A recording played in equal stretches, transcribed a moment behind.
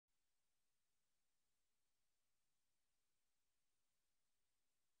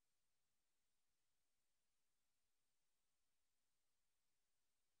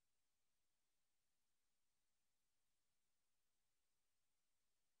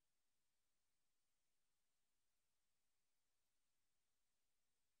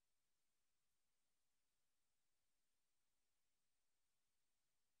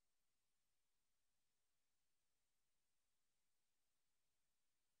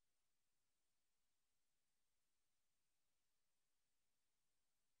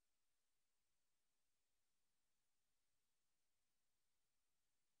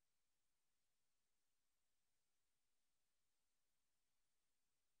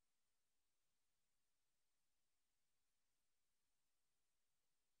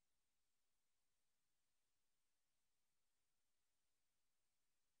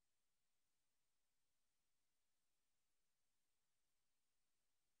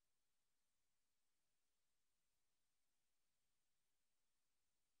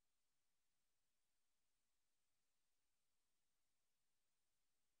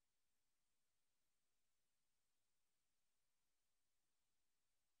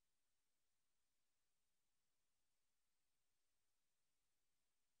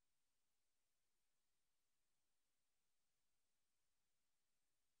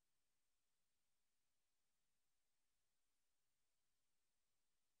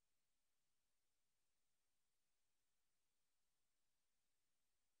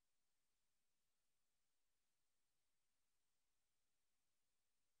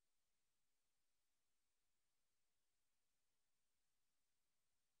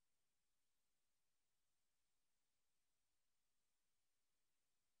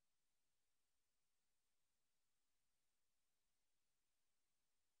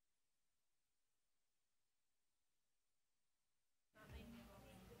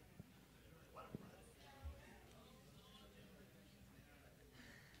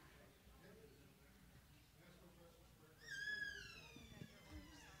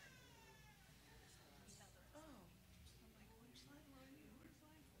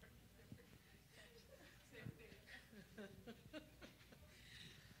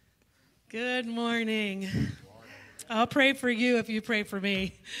Good morning. I'll pray for you if you pray for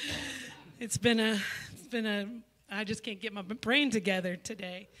me. It's been a, I just can't get my brain together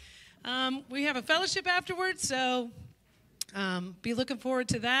today. We have a fellowship afterwards, so be looking forward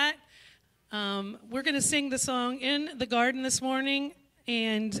to that. We're going to sing the song In the Garden this morning,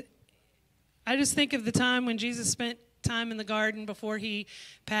 and I just think of the time when Jesus spent time in the garden before he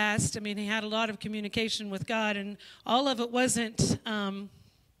passed. I mean, he had a lot of communication with God, and all of it wasn't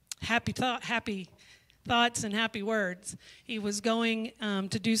happy thoughts and happy words. He was going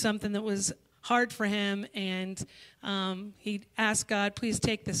to do something that was hard for him, and he asked God, please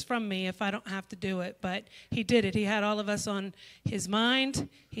take this from me if I don't have to do it. But he did it. He had all of us on his mind.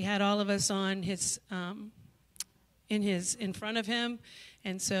 He had all of us on his in front of him,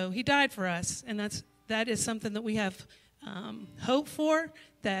 and so he died for us. And that is something that we have hope for,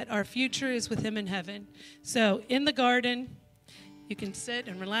 that our future is with him in heaven. So in the garden, you can sit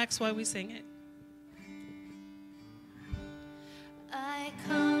and relax while we sing it. I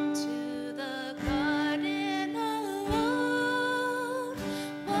come to the garden alone,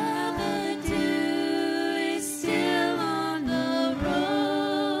 while the dew is still on the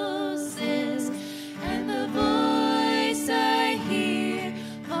roses, and the voice I hear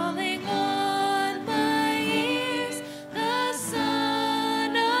calling on my ears, the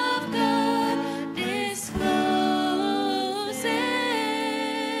Son of God discloses,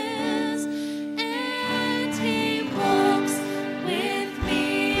 and he walks with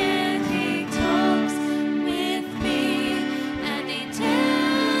me, and he talks with me, and he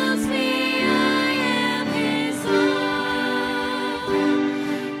tells me I am his own,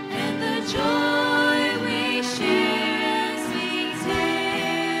 and the joy we share as we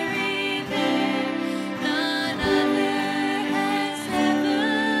tarry there, none other has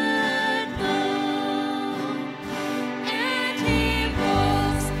ever known. And he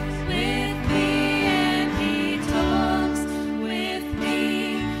walks with me, and he talks with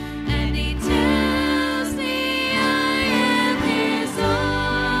me, and he tells me I am his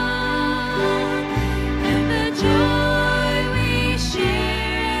own, and the joy we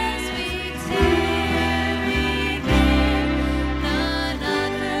share as we tarry there, none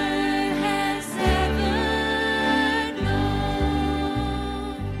other has ever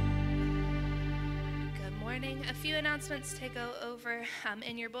known. Good morning. A few announcements to go over.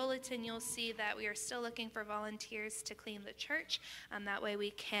 In your bulletin, you'll see that we are still looking for volunteers to clean the church. That way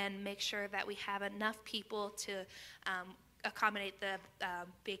we can make sure that we have enough people to accommodate the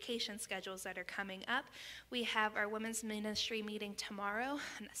vacation schedules that are coming up. We have our women's ministry meeting tomorrow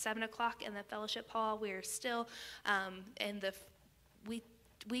at 7 o'clock in the fellowship hall. We're still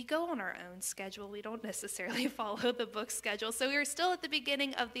we go on our own schedule. We don't necessarily follow the book schedule. So we're still at the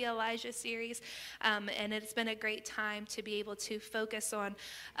beginning of the Elijah series, and it's been a great time to be able to focus on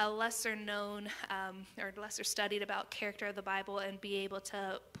a lesser known or lesser studied about character of the Bible and be able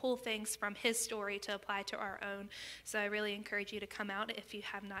to pull things from his story to apply to our own. So I really encourage you to come out if you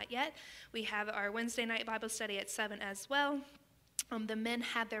have not yet. We have our Wednesday night Bible study at 7 as well. The men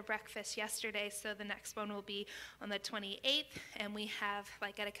had their breakfast yesterday, so the next one will be on the 28th, and we have,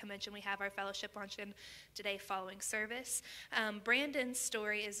 like at a convention, we have our fellowship luncheon today following service. Brandon's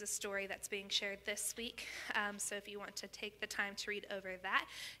story is a story that's being shared this week, so if you want to take the time to read over that,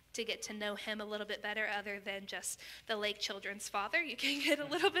 to get to know him a little bit better other than just the Lake Children's father, you can get a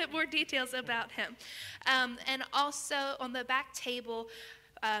little bit more details about him. And also on the back table,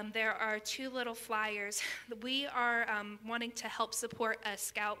 there are two little flyers. We are wanting to help support a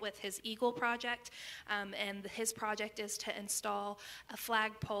scout with his Eagle project, and his project is to install a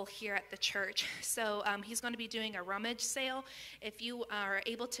flagpole here at the church. So he's going to be doing a rummage sale. If you are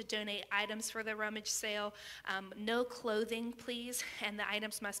able to donate items for the rummage sale, no clothing, please, and the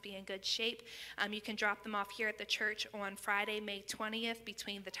items must be in good shape. You can drop them off here at the church on Friday, May 20th,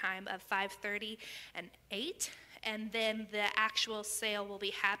 between the time of 5:30 and 8. And then the actual sale will be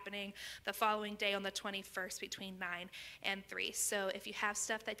happening the following day on the 21st between 9 and 3. So if you have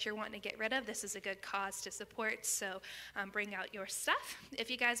stuff that you're wanting to get rid of, this is a good cause to support. So bring out your stuff. If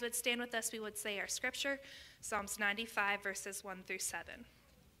you guys would stand with us, we would say our scripture, Psalms 95, verses 1 through 7.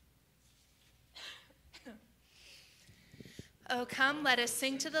 Oh, come, let us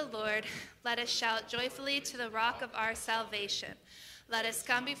sing to the Lord. Let us shout joyfully to the rock of our salvation. Let us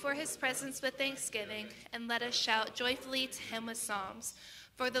come before his presence with thanksgiving, and let us shout joyfully to him with psalms.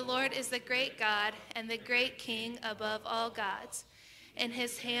 For the Lord is the great God and the great King above all gods. In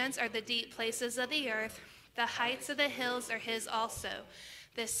his hands are the deep places of the earth. The heights of the hills are his also.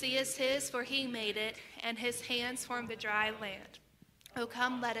 The sea is his, for he made it, and his hands formed the dry land. Oh,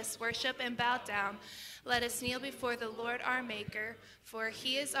 come, let us worship and bow down. Let us kneel before the Lord our Maker, for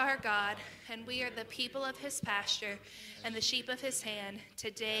he is our God, and we are the people of his pasture and the sheep of his hand.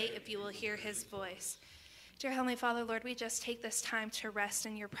 Today, if you will hear his voice. Dear Heavenly Father, Lord, we just take this time to rest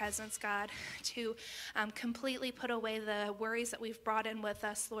in your presence, God, to completely put away the worries that we've brought in with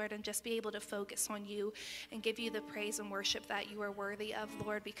us, Lord, and just be able to focus on you and give you the praise and worship that you are worthy of,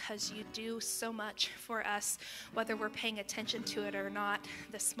 Lord, because you do so much for us, whether we're paying attention to it or not.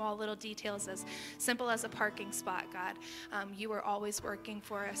 The small little details, as simple as a parking spot, God, you are always working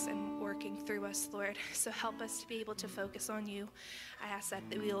for us and working through us, Lord. So help us to be able to focus on you. I ask that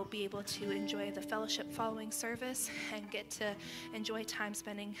we will be able to enjoy the fellowship following service and get to enjoy time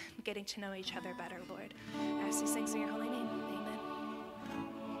spending getting to know each other better, Lord. I ask these things in your holy name.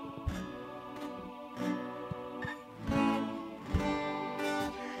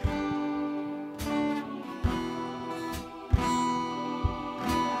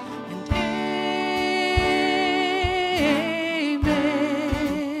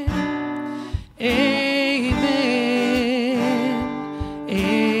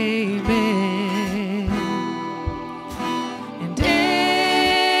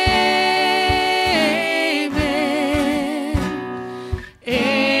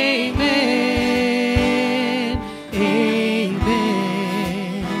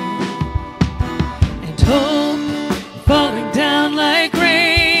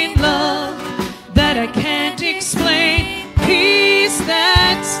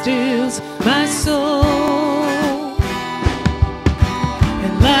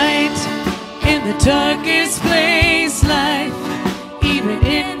 Darkest place, life, even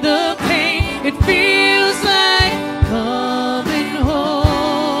in the pain, it feels like coming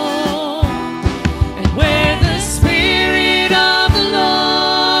home. And where the Spirit of the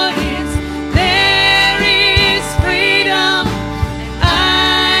Lord is, there is freedom.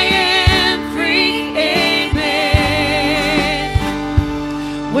 I am free, amen.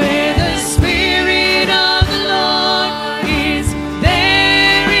 Where the Spirit of the Lord is,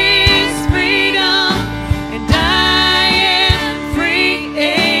 there is freedom. And I am free,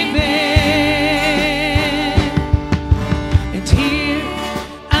 amen. And here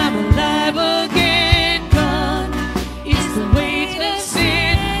I'm alive again, gone is the weight of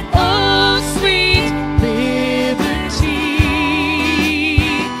sin, oh sweet liberty.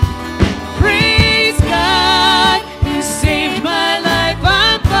 And praise God who saved my life,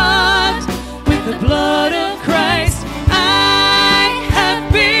 I'm bought with the blood of Christ. I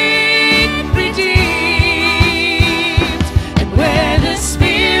have been redeemed. And where the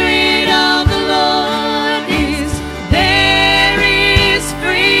Spirit of the Lord is, there is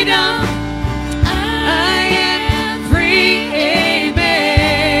freedom. I am free, amen.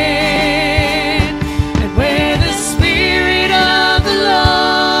 And where the Spirit of the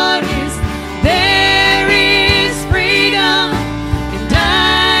Lord is, there is freedom. And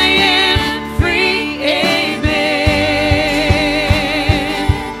I am free, amen.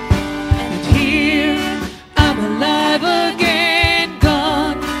 And here I'm alive again,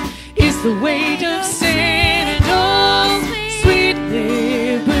 gone is the weight of sin and oh sweet liberty.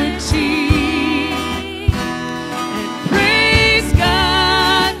 And praise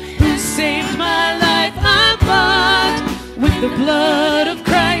God who saved my life, I'm bought with the blood of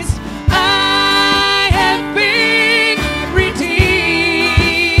Christ. I have been redeemed.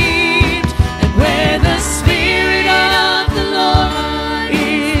 And where the Spirit of the Lord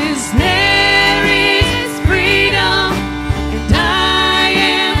is, there is freedom. And I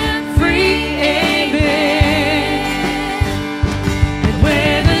am free, amen. And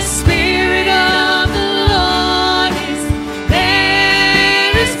where the Spirit of the Lord is,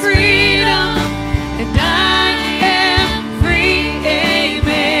 there is freedom. And I am free, amen.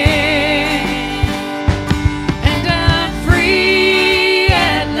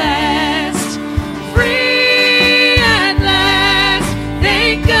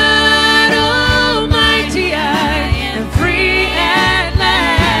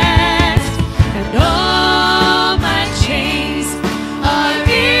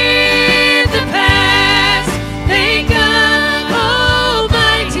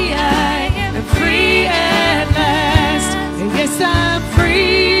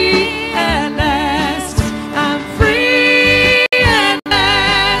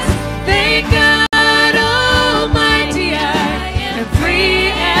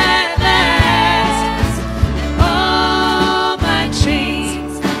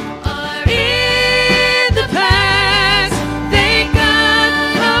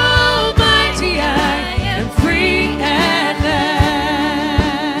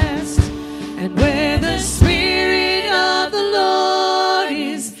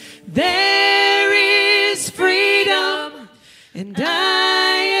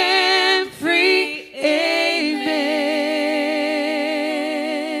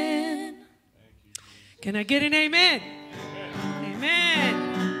 I get an amen? Amen.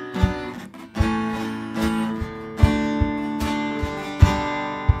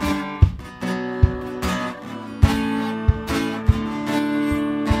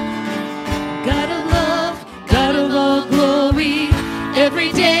 God of love, God of all glory,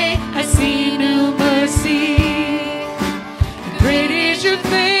 every day I see new mercy. Great is your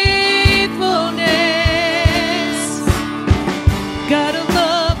faithfulness. God of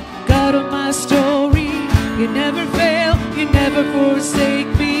love, God of my story, you never fail, you never forsake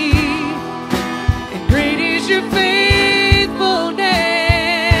me. And great is your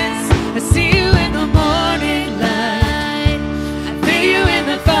faithfulness. I see you in the morning light, I feel you in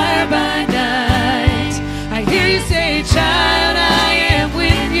the fire by night. I hear you say, child, I am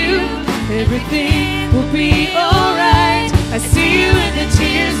with you. Everything will be alright. I see you in the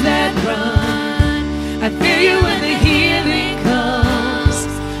tears that run, I feel you when the healing comes.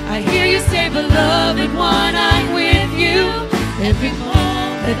 I hear you say, beloved one, I'm with you every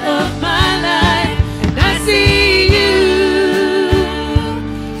moment of my life. And I see you,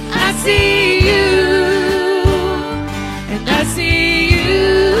 I see you, and I see you.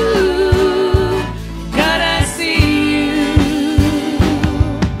 God, I see you.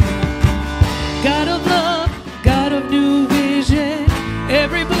 God of love, God of new vision,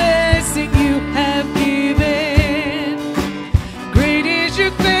 every blessing you have given. Great is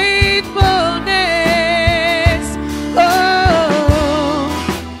your faithfulness. Oh,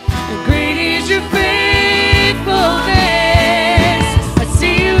 and great is your faithfulness. I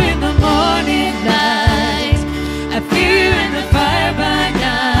see you in the morning light, I feel you in the fire by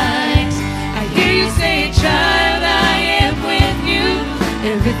night. I hear you say, child, I am with you.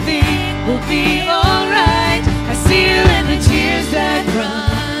 Everything will be alright. I see you in the tears that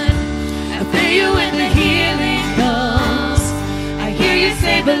run, I feel you when the healing comes. I hear you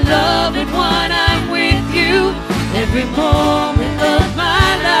say, beloved one, I'm with you every moment of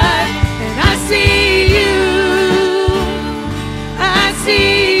my life. And I see you, I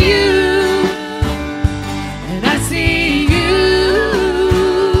see you, and I see you.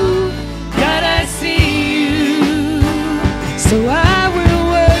 God, I see you. So I will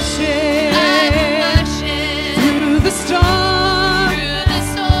worship, through the storm.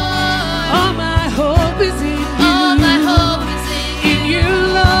 All my hope is in you. In you,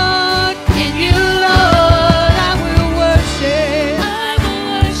 Lord, in you, Lord, I will worship,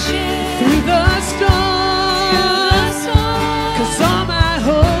 through the storm. 'Cause all my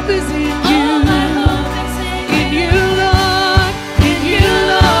hope is in you. In you, Lord, in you,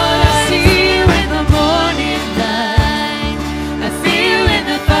 Lord, I see you in the morning light, I feel you in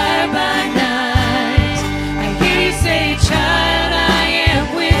the fire by night. I hear you say, child, I am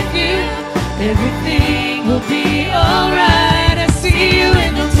with you. Everything will be alright. I see you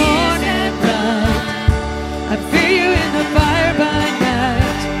in the morning light, I feel you in the fire by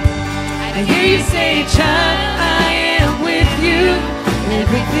night. I hear you say, child, I am with you.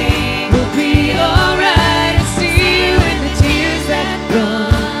 Everything will be alright. I see you in the tears that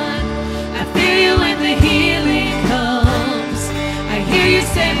run, I feel you when the healing comes. I hear you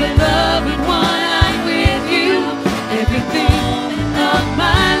say, beloved one, I'm with you everything of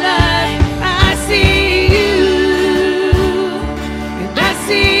my life. I see you, and I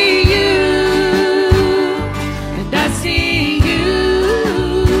see you, and I see you.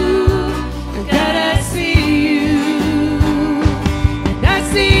 And God, I see you, and I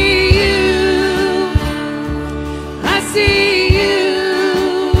see you, I see you,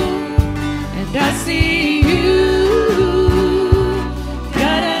 and I see you.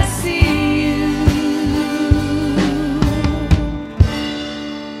 God, I see you.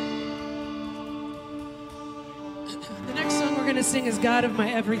 The next song we're going to sing is God of my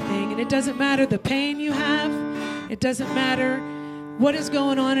everything. And it doesn't matter the pain you have. It doesn't matter what is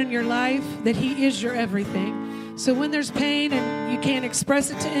going on in your life, that He is your everything. So when there's pain and you can't express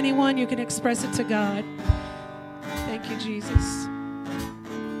it to anyone, you can express it to God. Thank you, Jesus.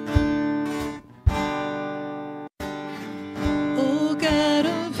 Oh, God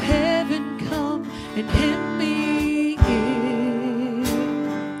of heaven, come and hem me in.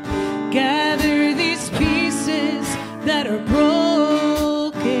 Gather these pieces that are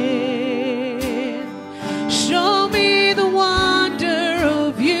broken. Show me the wonder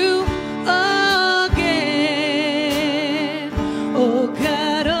of you again. Oh,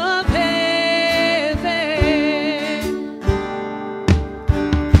 God of heaven.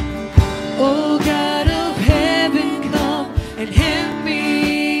 Oh, God of heaven, come and hem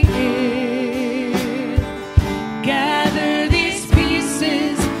me in. Gather these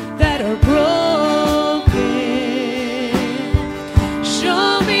pieces that are broken.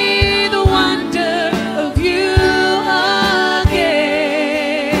 Show me the wonder of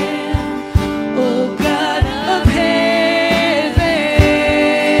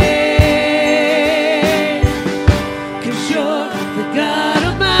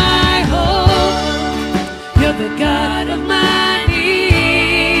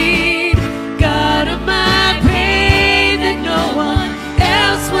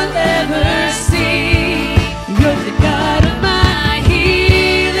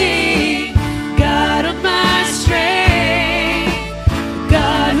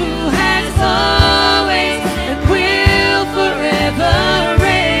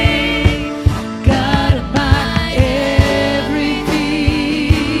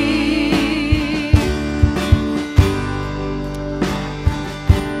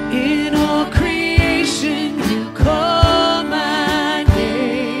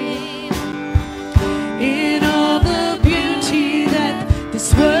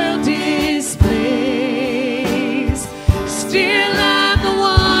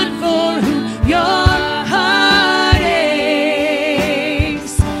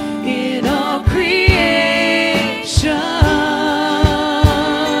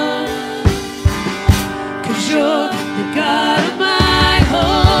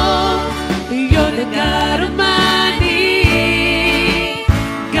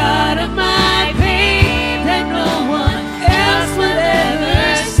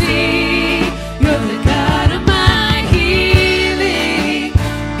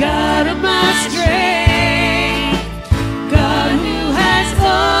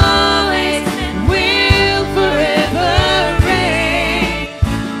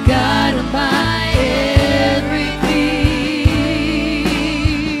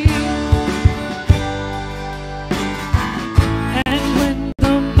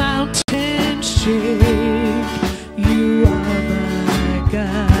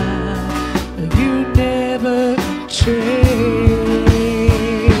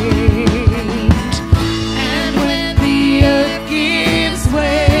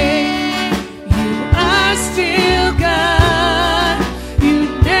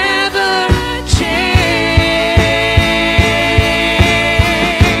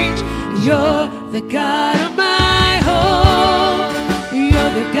the God of my hope. You're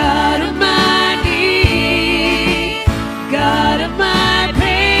the God of my need, God of my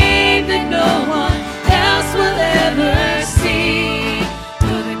pain that no one else will ever see.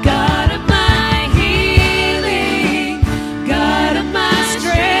 You're the God of my healing, God of my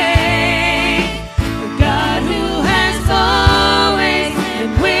strength, the God who has always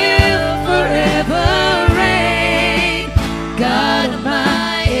and will forever reign, God of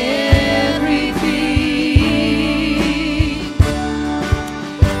my everything,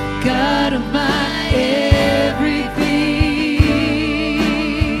 God of my everything,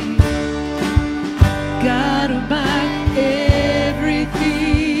 God of my everything.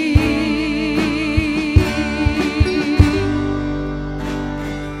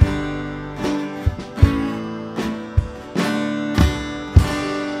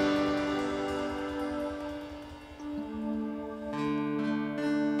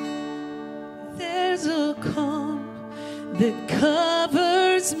 There's a calm that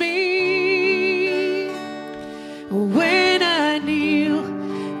covers me when I kneel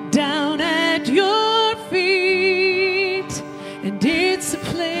down at your feet, and it's a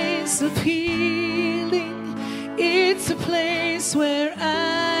place of healing, it's a place where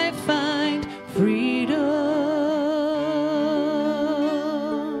I find freedom.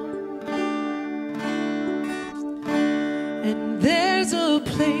 And there's a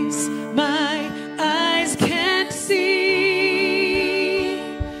place my eyes can't see,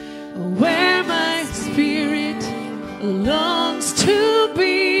 where my spirit longs to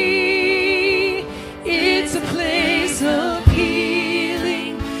be. It's a place of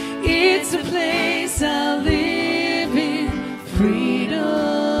healing, it's a place I'll live in freedom.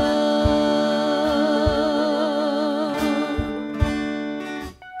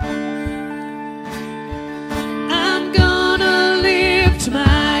 I'm gonna lift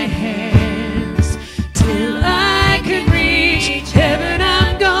my hands till I can reach heaven.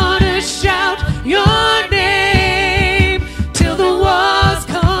 I'm gonna shout your name till the walls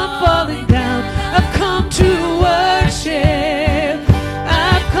come falling down. I've come to worship,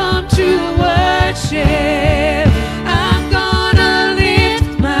 I've come to worship. I'm gonna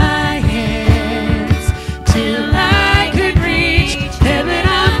lift my hands till I can reach heaven.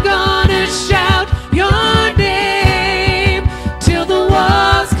 I'm gonna shout your name till the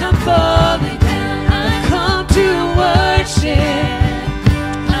walls come falling down. I've come to worship,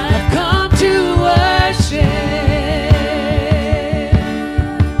 I've come to worship.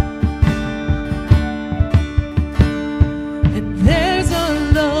 And there's a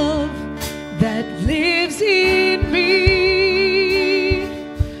love that lives in me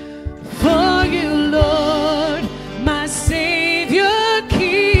for you, Lord, my Savior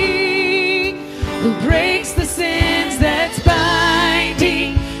King, who breaks the sins that's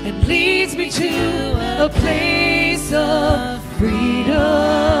binding and leads me to a place of freedom.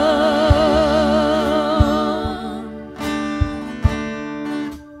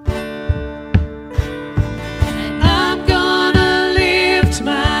 I'm gonna lift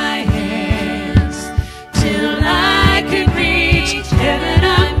my hands till I can reach heaven.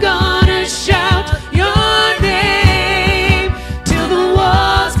 I'm gonna shout your name till the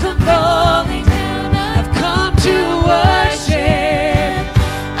walls come falling down. I've come to worship,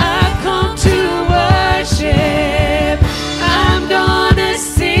 I've come to worship. I'm gonna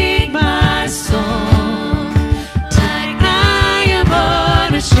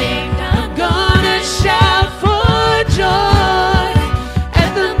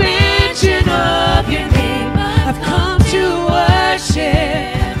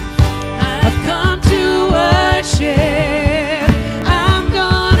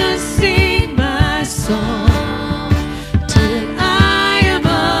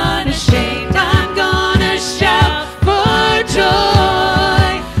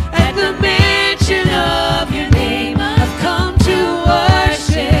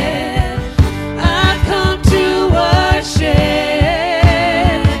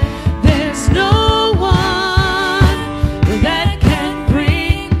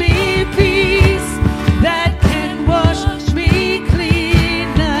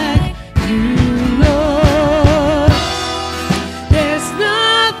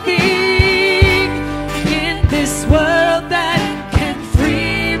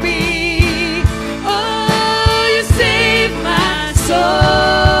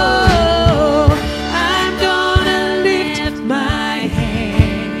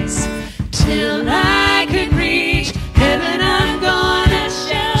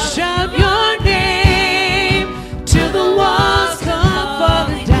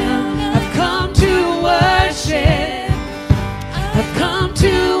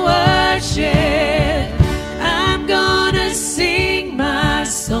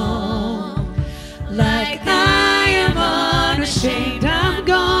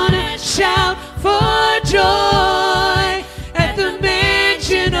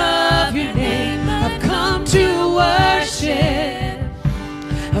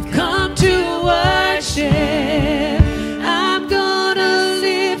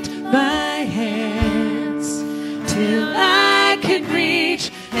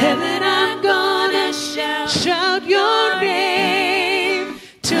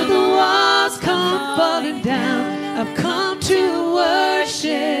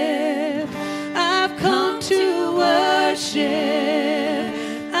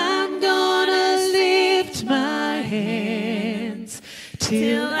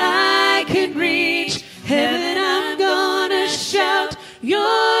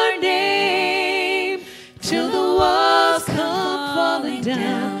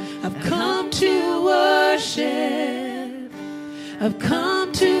I've come to worship. I've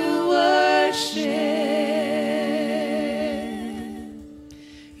come to worship.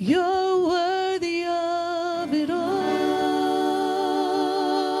 You're worthy of it all.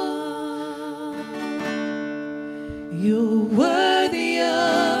 You're worthy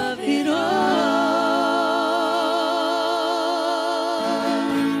of it all.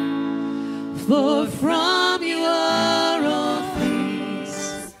 For from you are all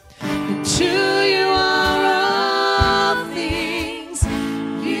things, and to you are all things.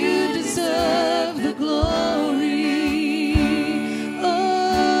 You deserve the glory.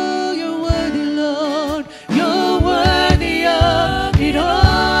 Oh, you're worthy, Lord. You're worthy of it all.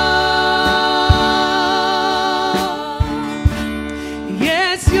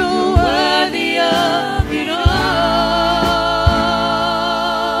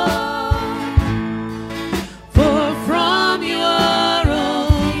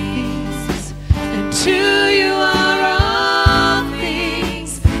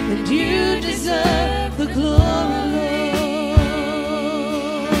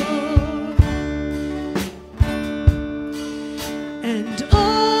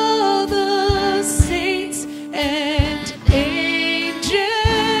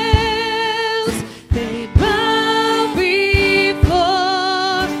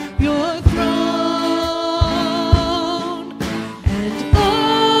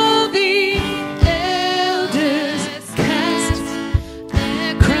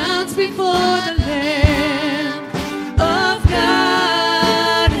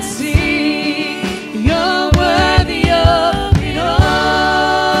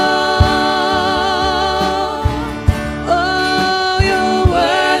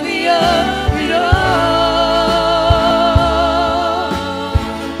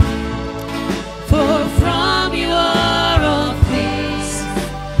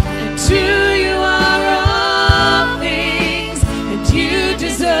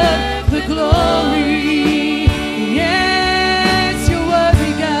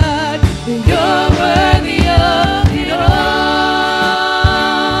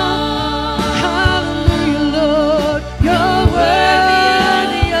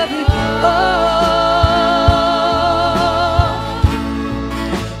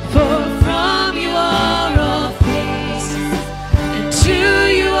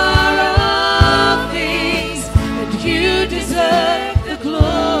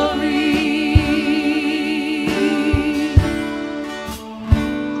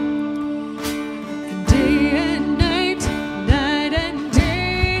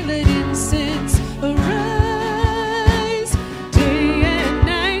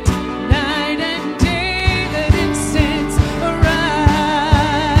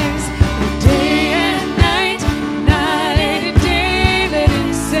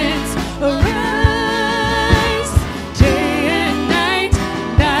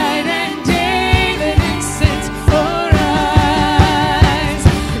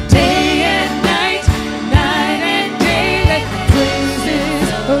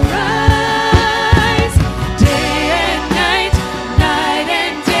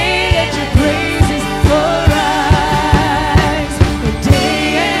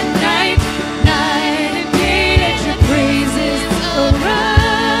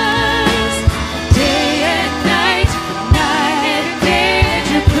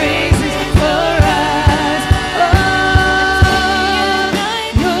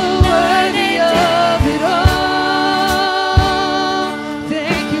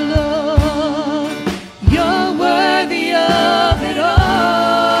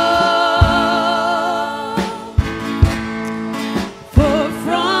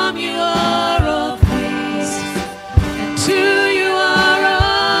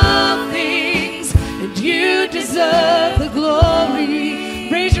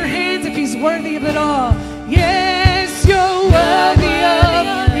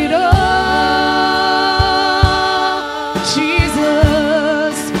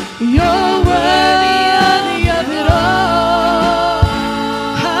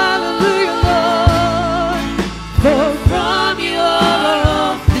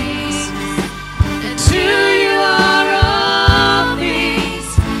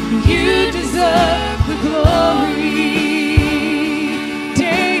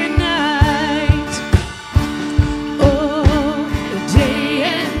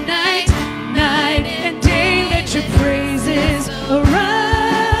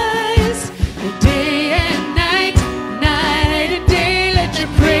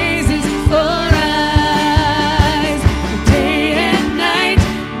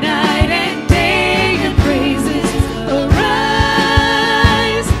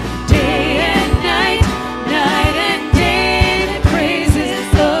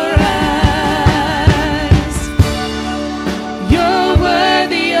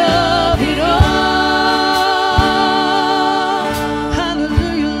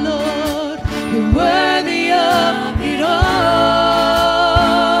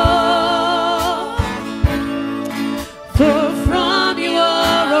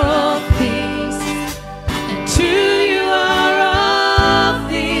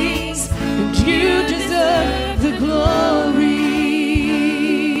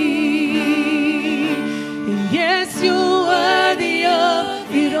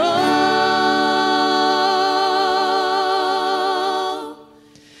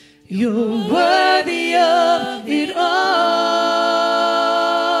 You're worthy of it all.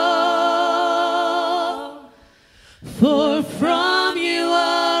 For from you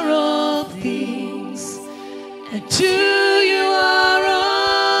are all things, and to you are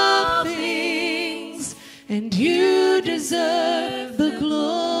all things, and you deserve the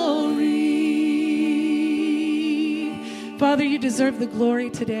glory. Father, you deserve the glory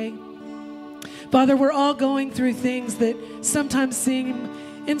today. Father, we're all going through things that sometimes seem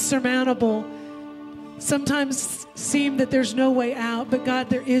insurmountable, sometimes seem that there's no way out, but God,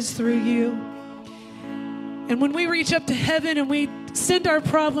 there is through you. And when we reach up to heaven and we send our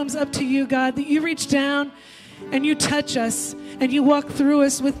problems up to you, God, that you reach down and you touch us and you walk through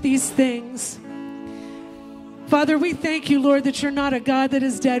us with these things. Father, we thank you, Lord, that you're not a God that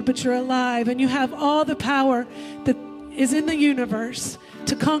is dead, but you're alive, and you have all the power that is in the universe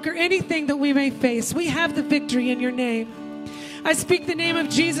to conquer anything that we may face. We have the victory in your name. I speak the name of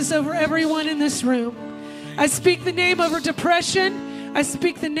Jesus over everyone in this room. I speak the name over depression. I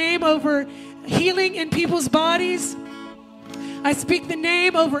speak the name over healing in people's bodies. I speak the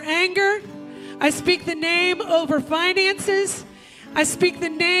name over anger. I speak the name over finances. I speak the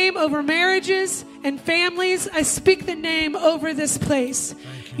name over marriages and families. I speak the name over this place.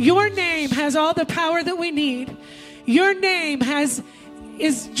 Your name has all the power that we need. Your name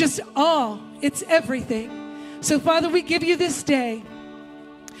is just all. It's everything. So, Father, we give you this day.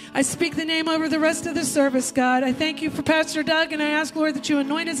 I speak the name over the rest of the service, God. I thank you for Pastor Doug, and I ask, Lord, that you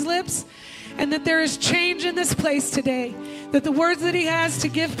anoint his lips and that there is change in this place today. That the words that he has to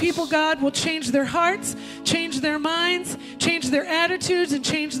give people, God, will change their hearts, change their minds, change their attitudes, and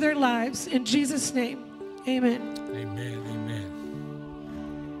change their lives. In Jesus' name, amen. Amen, amen.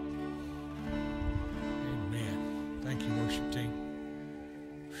 Amen. Thank you, worship team.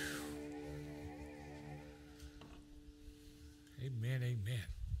 Amen, amen.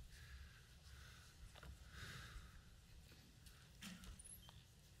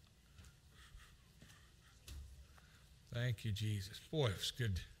 Thank you, Jesus. Boy, it was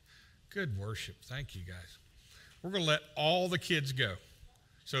good worship. Thank you, guys. We're going to let all the kids go.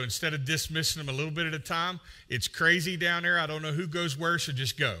 So instead of dismissing them a little bit at a time, it's crazy down there. I don't know who goes where, so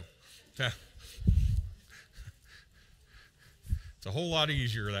just go. It's a whole lot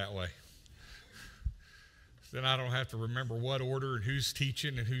easier that way. Then I don't have to remember what order and who's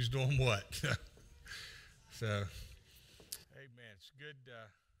teaching and who's doing what. So, amen. It's a good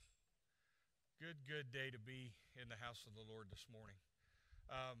day to be in the house of the Lord this morning.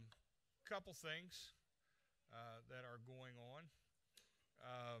 Couple things that are going on.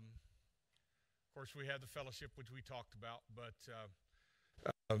 Of course, we have the fellowship, which we talked about, but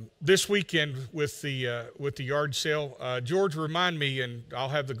this weekend with the yard sale, George, remind me, and I'll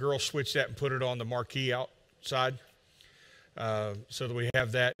have the girls switch that and put it on the marquee outside so that we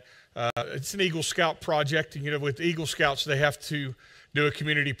have that. It's an Eagle Scout project, and with the Eagle Scouts, they have to do a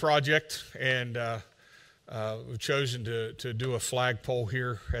community project, and we've chosen to do a flagpole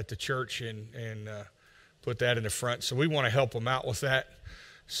here at the church and put that in the front. So we want to help them out with that.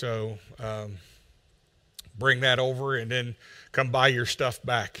 So bring that over and then come buy your stuff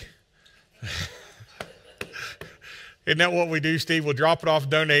back. Isn't that what we do, Steve? We'll drop it off,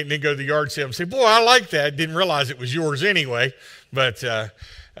 donate, and then go to the yard sale and say, boy, I like that. Didn't realize it was yours anyway. But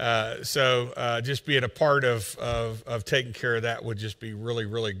just being a part of taking care of that would just be really,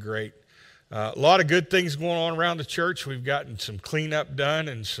 really great. A lot of good things going on around the church. We've gotten some cleanup done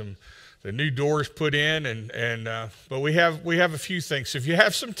and the new doors put in, but we have a few things. So if you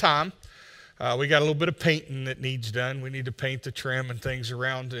have some time, we got a little bit of painting that needs done. We need to paint the trim and things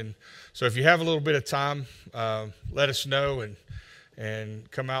around, and so if you have a little bit of time, let us know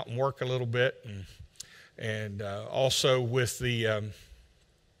and come out and work a little bit, and also with the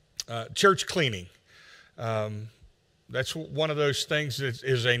church cleaning. That's one of those things that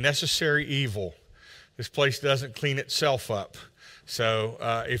is a necessary evil. This place doesn't clean itself up. So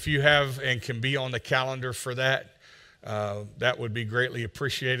if you have and can be on the calendar for that, that would be greatly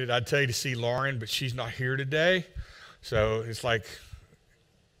appreciated. I'd tell you to see Lauren, but she's not here today. So it's like,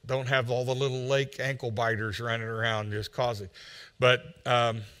 don't have all the little lake ankle biters running around just causing. But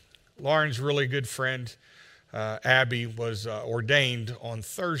Lauren's a really good friend. Abby was ordained on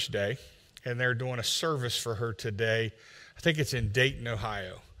Thursday, and they're doing a service for her today. I think it's in Dayton,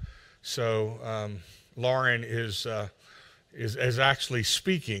 Ohio. So Lauren is actually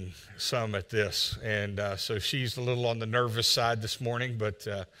speaking some at this, and so she's a little on the nervous side this morning, but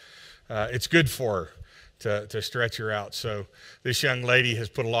it's good for her to stretch her out. So this young lady has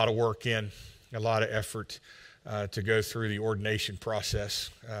put a lot of work in, a lot of effort to go through the ordination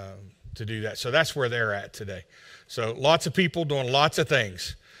process to do that. So that's where they're at today. So lots of people doing lots of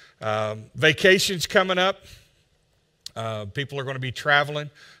things. Vacation's coming up. People are going to be traveling,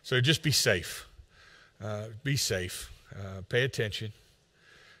 so just be safe. Be safe. Pay attention.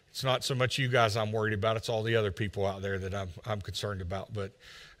 It's not so much you guys I'm worried about. It's all the other people out there that I'm concerned about. But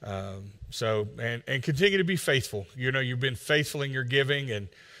and continue to be faithful. You know, you've been faithful in your giving,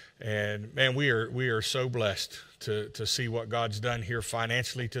 and man, we are so blessed to see what God's done here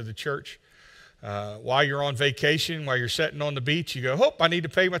financially to the church. While you're on vacation, while you're sitting on the beach, you go, I need to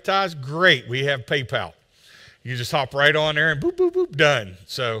pay my tithes. Great, we have PayPal. You just hop right on there and boop, boop, boop, done.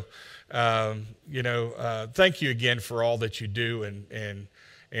 So, thank you again for all that you do. And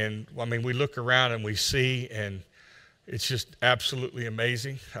I mean, we look around and we see, and it's just absolutely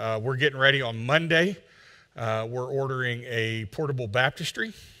amazing. We're getting ready on Monday. We're ordering a portable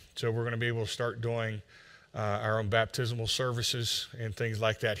baptistry. So we're going to be able to start doing our own baptismal services and things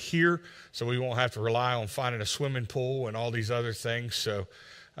like that here. So we won't have to rely on finding a swimming pool and all these other things. So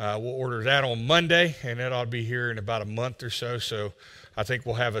we'll order that on Monday, and that ought to be here in about a month or so. So I think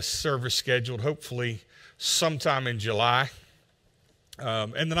we'll have a service scheduled hopefully sometime in July.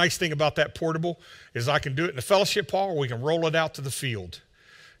 And the nice thing about that portable is I can do it in the fellowship hall, or we can roll it out to the field,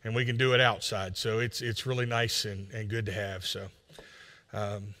 and we can do it outside. So it's really nice and good to have. So,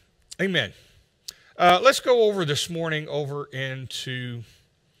 amen. Let's go over this morning over into,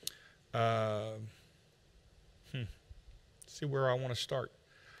 see where I want to start.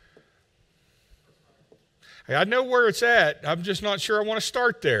 Hey, I know where it's at. I'm just not sure I want to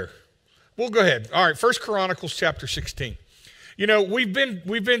start there. We'll go ahead. All right, 1 Chronicles chapter 16. You know, we've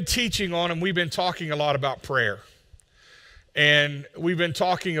been teaching on, and we've been talking a lot about prayer. And we've been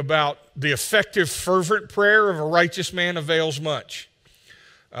talking about the effective, fervent prayer of a righteous man avails much.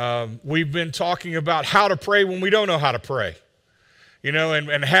 We've been talking about how to pray when we don't know how to pray. You know,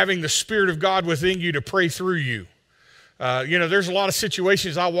 and having the Spirit of God within you to pray through you. There's a lot of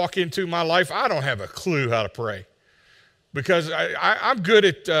situations I walk into in my life, I don't have a clue how to pray. Because I'm good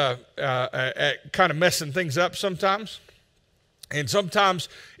at kind of messing things up sometimes. And sometimes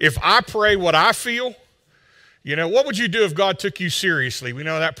if I pray what I feel, you know, what would you do if God took you seriously? We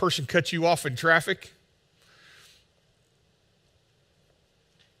know that person cut you off in traffic.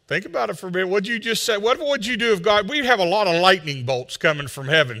 Think about it for a minute. What'd you just say? What would you do if God, we'd have a lot of lightning bolts coming from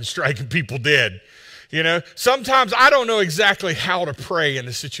heaven striking people dead. You know, sometimes I don't know exactly how to pray in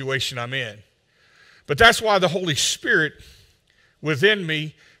the situation I'm in. But that's why the Holy Spirit within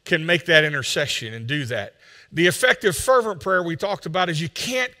me can make that intercession and do that. The effective, fervent prayer we talked about is you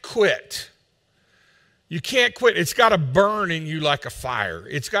can't quit. You can't quit. It's got to burn in you like a fire.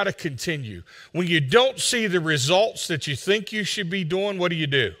 It's got to continue. When you don't see the results that you think you should be doing, what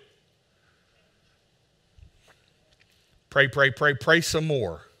do? Pray, pray, pray, pray some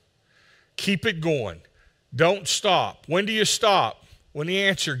more. Keep it going. Don't stop. When do you stop? When the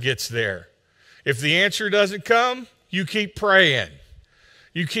answer gets there. If the answer doesn't come, you keep praying.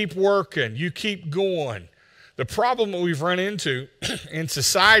 You keep working. You keep going. The problem that we've run into in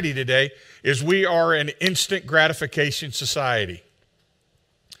society today is we are an instant gratification society.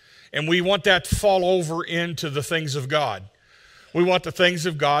 And we want that to fall over into the things of God. We want the things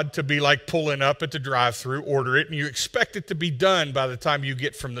of God to be like pulling up at the drive-thru, order it, and you expect it to be done by the time you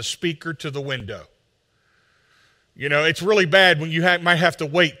get from the speaker to the window. You know, it's really bad when you might have to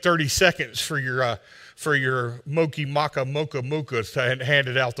wait 30 seconds for your mochi maca mocha mocha to hand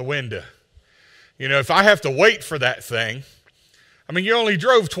it out the window. You know, if I have to wait for that thing, I mean, you only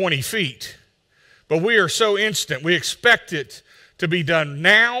drove 20 feet, but we are so instant. We expect it to be done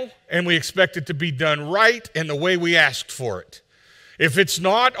now, and we expect it to be done right and the way we asked for it. If it's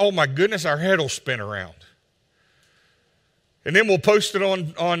not, oh my goodness, our head will spin around. And then we'll post it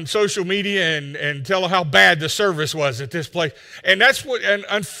on social media and tell how bad the service was at this place. And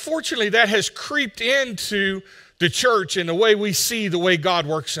unfortunately, that has creeped into the church and the way we see the way God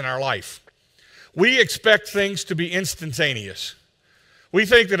works in our life. We expect things to be instantaneous. We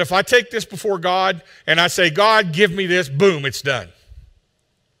think that if I take this before God and I say, God, give me this, boom, it's done.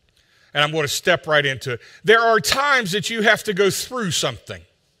 And I'm going to step right into it. There are times that you have to go through something.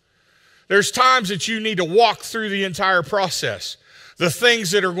 There's times that you need to walk through the entire process, the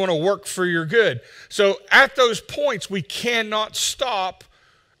things that are going to work for your good. So at those points, we cannot stop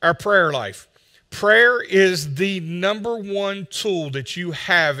our prayer life. Prayer is the number one tool that you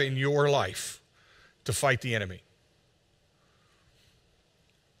have in your life to fight the enemy.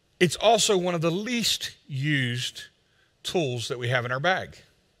 It's also one of the least used tools that we have in our bag.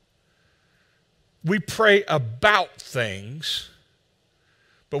 We pray about things,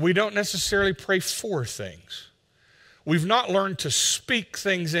 but we don't necessarily pray for things. We've not learned to speak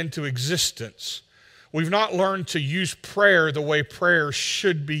things into existence. We've not learned to use prayer the way prayer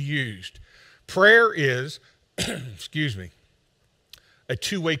should be used. Prayer is, excuse me, a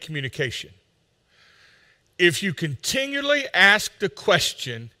two-way communication. If you continually ask the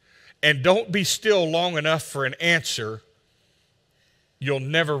question and don't be still long enough for an answer, you'll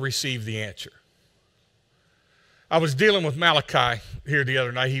never receive the answer. I was dealing with Malachi here the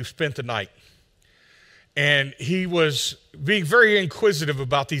other night. He spent the night. And he was being very inquisitive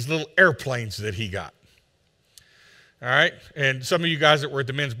about these little airplanes that he got. All right? And some of you guys that were at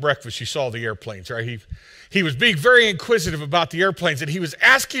the men's breakfast, you saw the airplanes, right? He was being very inquisitive about the airplanes, and he was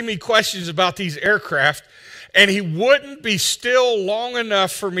asking me questions about these aircraft, and he wouldn't be still long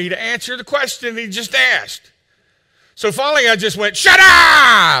enough for me to answer the question he just asked. So finally I just went, shut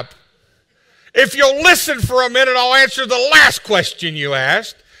up! If you'll listen for a minute, I'll answer the last question you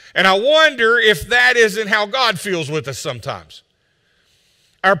asked. And I wonder if that isn't how God feels with us sometimes.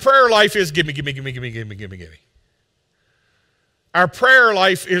 Our prayer life is gimme, gimme, gimme, gimme, gimme, gimme, gimme. Our prayer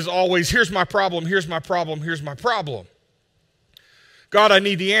life is always, here's my problem, here's my problem, here's my problem. God, I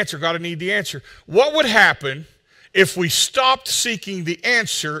need the answer. God, I need the answer. What would happen if we stopped seeking the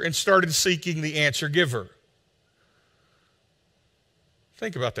answer and started seeking the answer giver?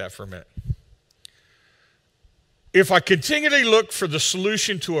 Think about that for a minute. If I continually look for the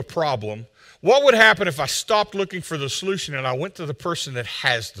solution to a problem, what would happen if I stopped looking for the solution and I went to the person that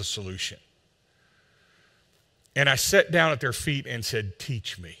has the solution? And I sat down at their feet and said,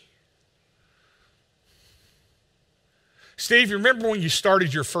 teach me. Steve, you remember when you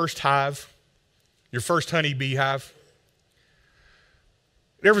started your first hive, your first honeybee hive?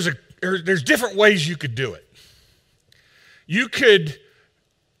 There's different ways you could do it. You could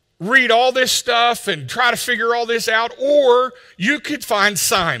read all this stuff and try to figure all this out, or you could find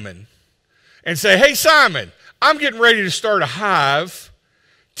Simon and say, hey, Simon, I'm getting ready to start a hive.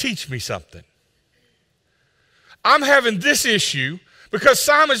 Teach me something. I'm having this issue because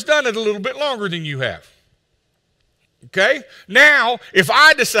Simon's done it a little bit longer than you have. Okay? Now, if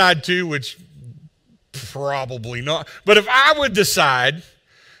I decide to, which probably not, but if I would decide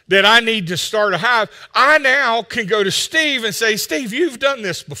that I need to start a hive, I now can go to Steve and say, Steve, you've done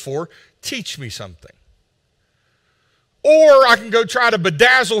this before. Teach me something. Or I can go try to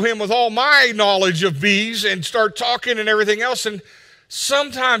bedazzle him with all my knowledge of bees and start talking and everything else. And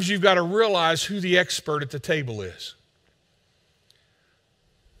sometimes you've got to realize who the expert at the table is.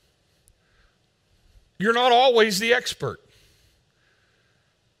 You're not always the expert.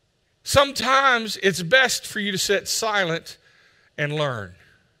 Sometimes it's best for you to sit silent and learn.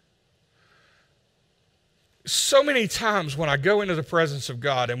 So many times when I go into the presence of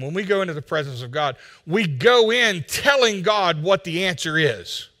God, and when we go into the presence of God, we go in telling God what the answer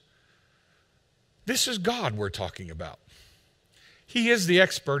is. This is God we're talking about. He is the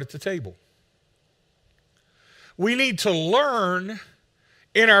expert at the table. We need to learn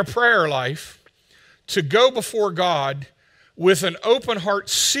in our prayer life to go before God with an open heart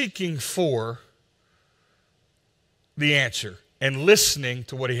seeking for the answer and listening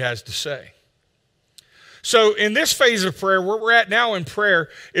to what he has to say. So in this phase of prayer, where we're at now in prayer,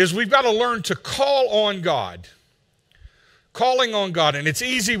 is we've got to learn to call on God. Calling on God. And it's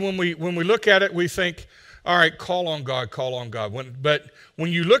easy when we look at it, we think, all right, call on God, call on God. But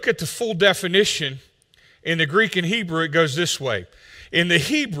when you look at the full definition in the Greek and Hebrew, it goes this way. In the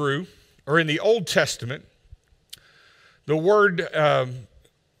Hebrew, or in the Old Testament, the word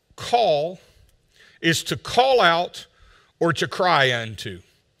call is to call out or to cry unto.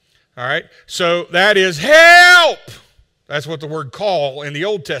 All right? So that is help. That's what the word call in the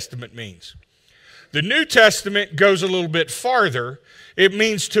Old Testament means. The New Testament goes a little bit farther. It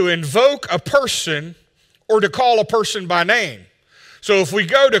means to invoke a person or to call a person by name. So if we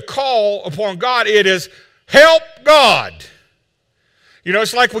go to call upon God, it is help God. You know,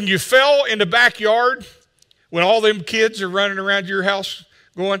 it's like when you fell in the backyard, when all them kids are running around your house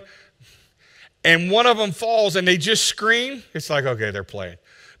going, and one of them falls and they just scream, it's like, okay, they're playing.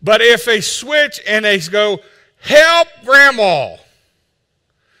 But if they switch and they go, help Grandma,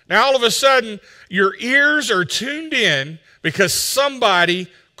 now all of a sudden your ears are tuned in because somebody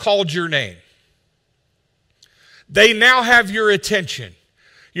called your name. They now have your attention.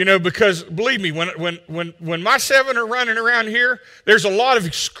 You know, because believe me, when my seven are running around here, there's a lot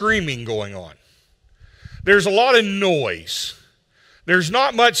of screaming going on. There's a lot of noise. There's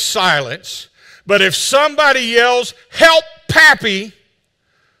not much silence. But if somebody yells, help Pappy,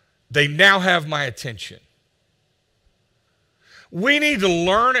 they now have my attention. We need to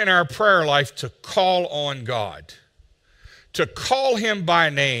learn in our prayer life to call on God, to call him by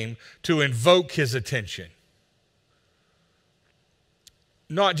name, to invoke his attention.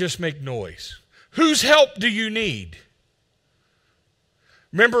 Not just make noise. Whose help do you need?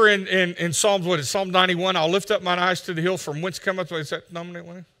 Remember in Psalms, what is Psalm 91? I'll lift up mine eyes to the hill from whence cometh, is that nominate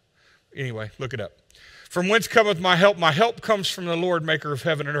one? Anyway, look it up. From whence cometh my help? My help comes from the Lord, maker of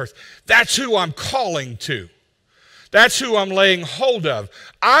heaven and earth. That's who I'm calling to. That's who I'm laying hold of.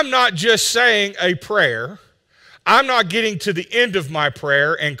 I'm not just saying a prayer. I'm not getting to the end of my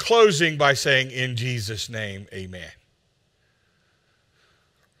prayer and closing by saying, in Jesus' name, amen.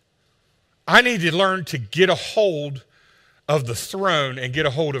 I need to learn to get a hold of the throne and get a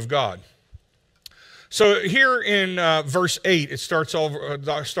hold of God. So here in verse 8, it starts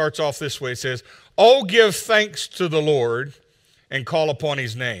off this way. It says, "Oh, give thanks to the Lord and call upon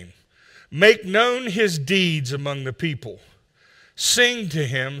his name. Make known his deeds among the people. Sing to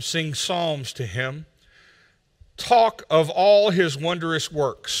him, sing psalms to him. Talk of all his wondrous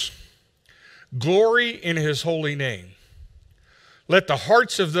works. Glory in his holy name. Let the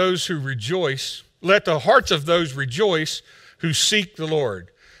hearts of those rejoice who seek the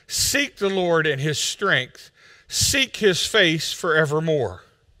Lord. Seek the Lord and his strength. Seek his face forevermore."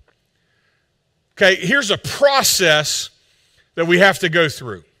 Okay, here's a process that we have to go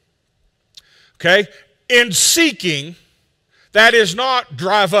through. Okay? In seeking, that is not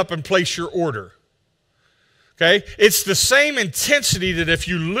drive up and place your order. Okay? It's the same intensity that if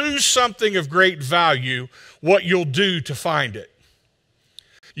you lose something of great value, what you'll do to find it.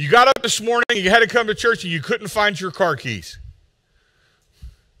 You got up this morning, you had to come to church, and you couldn't find your car keys.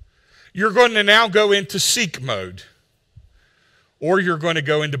 You're going to now go into seek mode, or you're going to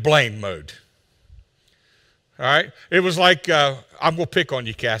go into blame mode. All right? It was like, I'm going to pick on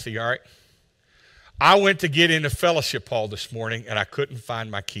you, Kathy, all right? I went to get into fellowship hall this morning, and I couldn't find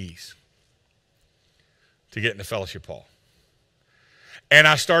my keys to get into fellowship hall. And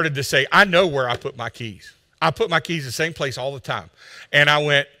I started to say, I know where I put my keys. I put my keys in the same place all the time. And I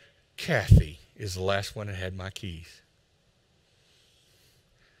went, Kathy is the last one that had my keys.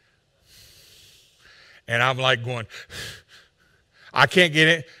 And I'm like going, I can't get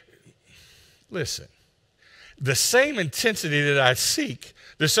in. Listen, the same intensity that I seek,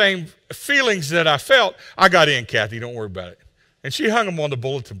 the same feelings that I felt, I got in, Kathy, don't worry about it. And she hung them on the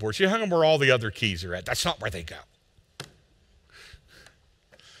bulletin board. She hung them where all the other keys are at. That's not where they go.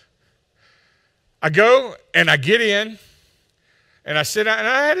 I go and I get in and I sit down and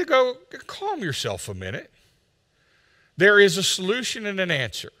I had to go, calm yourself a minute. There is a solution and an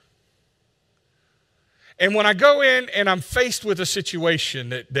answer. And when I go in and I'm faced with a situation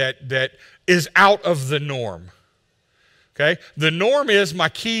that is out of the norm, okay? The norm is my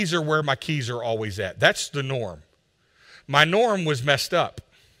keys are where my keys are always at. That's the norm. My norm was messed up.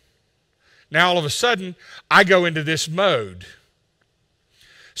 Now all of a sudden, I go into this mode.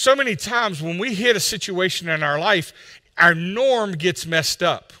 So many times when we hit a situation in our life, our norm gets messed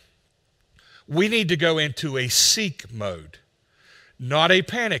up. We need to go into a seek mode, not a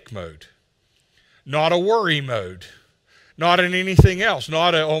panic mode. Not a worry mode, not in anything else,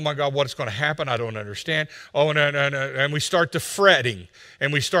 not a, oh my God, what's going to happen? I don't understand. Oh, no. And we start to fretting,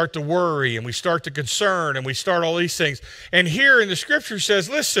 and we start to worry, and we start to concern, and we start all these things. And here in the scripture says,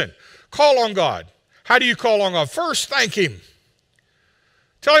 listen, call on God. How do you call on God? First, thank him.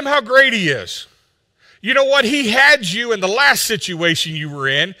 Tell him how great he is. You know what? He had you in the last situation you were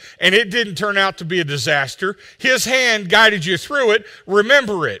in, and it didn't turn out to be a disaster. His hand guided you through it.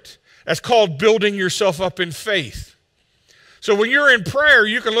 Remember it. That's called building yourself up in faith. So when you're in prayer,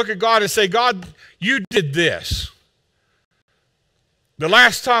 you can look at God and say, God, you did this. The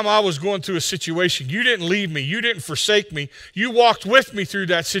last time I was going through a situation, you didn't leave me. You didn't forsake me. You walked with me through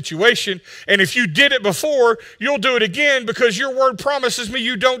that situation. And if you did it before, you'll do it again because your word promises me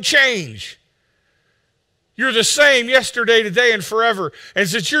you don't change. You're the same yesterday, today, and forever. And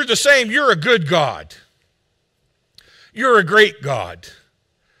since you're the same, you're a good God. You're a great God.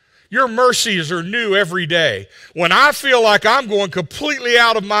 Your mercies are new every day. When I feel like I'm going completely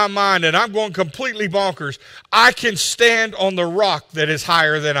out of my mind and I'm going completely bonkers, I can stand on the rock that is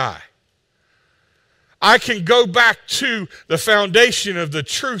higher than I. I can go back to the foundation of the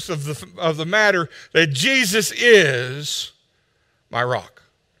truth of the matter that Jesus is my rock.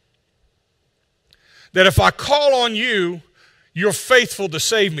 That if I call on you, you're faithful to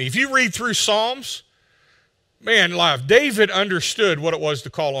save me. If you read through Psalms, man, live, David understood what it was to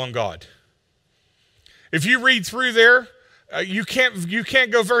call on God. If you read through there, you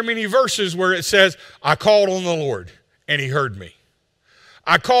can't go very many verses where it says, I called on the Lord and he heard me.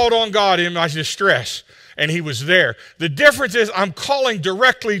 I called on God in my distress and he was there. The difference is I'm calling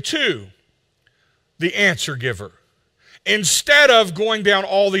directly to the answer giver instead of going down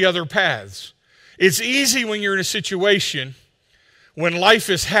all the other paths. It's easy when you're in a situation when life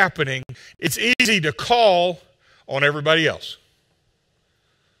is happening, it's easy to call on everybody else.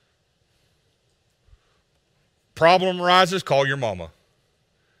 Problem arises, call your mama.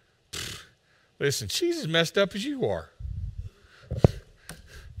 Listen, she's as messed up as you are.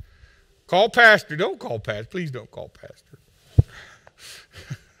 Call pastor. Don't call pastor. Please don't call pastor.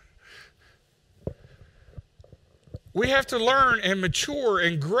 We have to learn and mature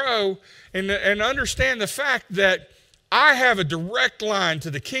and grow and understand the fact that I have a direct line to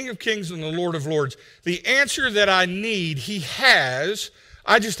the King of Kings and the Lord of Lords. The answer that I need, he has.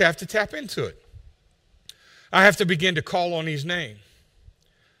 I just have to tap into it. I have to begin to call on his name.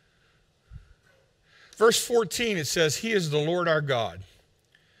 Verse 14, it says, he is the Lord our God.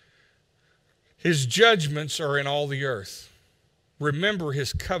 His judgments are in all the earth. Remember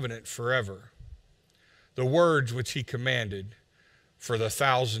his covenant forever, the words which he commanded for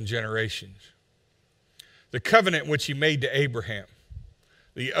 1,000 generations. The covenant which he made to Abraham,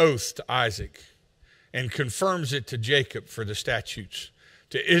 the oath to Isaac, and confirms it to Jacob for the statutes,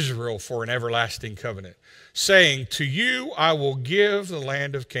 to Israel for an everlasting covenant, saying, to you I will give the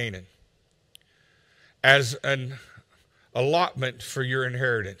land of Canaan as an allotment for your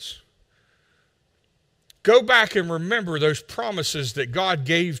inheritance. Go back and remember those promises that God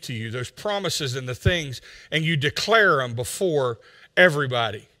gave to you, those promises and the things, and you declare them before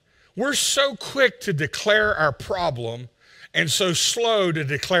everybody. We're so quick to declare our problem and so slow to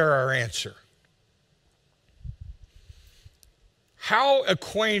declare our answer. How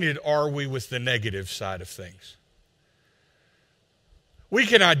acquainted are we with the negative side of things? We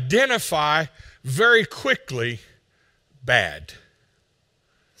can identify very quickly bad.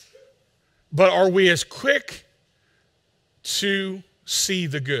 But are we as quick to see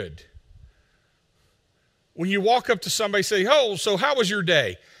the good? When you walk up to somebody and say, oh, so how was your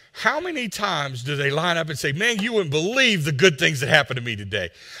day? How many times do they line up and say, man, you wouldn't believe the good things that happened to me today.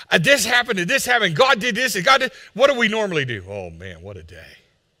 This happened and this happened. God did this and God did. What do we normally do? Oh, man, what a day.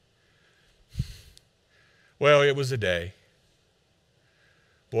 Well, it was a day.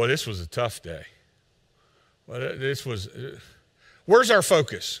 Boy, this was a tough day. Well, this was. Where's our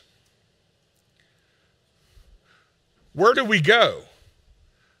focus? Where do we go?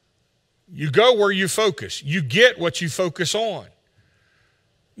 You go where you focus. You get what you focus on.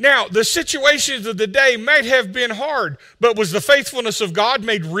 Now, the situations of the day might have been hard, but was the faithfulness of God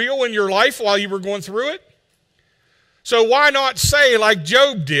made real in your life while you were going through it? So why not say, like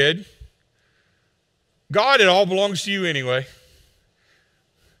Job did, God, it all belongs to you anyway.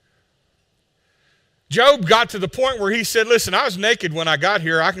 Job got to the point where he said, listen, I was naked when I got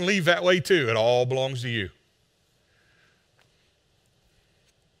here. I can leave that way too. It all belongs to you.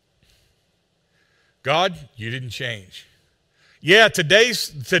 God, you didn't change. Yeah,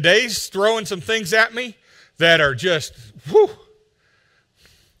 today's throwing some things at me that are just, whew.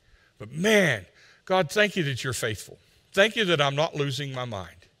 But man, God, thank you that you're faithful. Thank you that I'm not losing my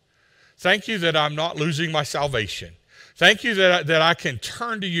mind. Thank you that I'm not losing my salvation. Thank you that I can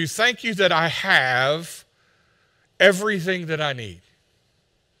turn to you. Thank you that I have everything that I need.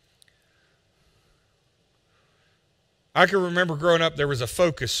 I can remember growing up, there was a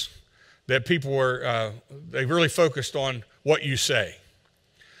focus that people were, they really focused on what you say.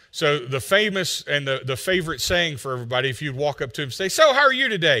 So the famous and the favorite saying for everybody, if you'd walk up to them and say, so how are you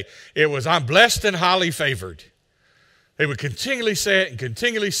today? It was, I'm blessed and highly favored. They would continually say it and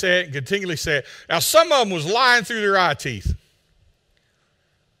continually say it and continually say it. Now some of them was lying through their eye teeth.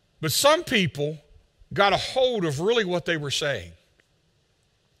 But some people got a hold of really what they were saying.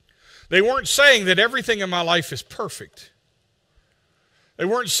 They weren't saying that everything in my life is perfect. They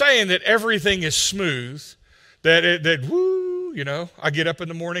weren't saying that everything is smooth, that woo, you know, I get up in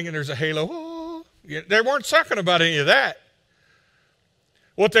the morning and there's a halo. Oh. They weren't talking about any of that.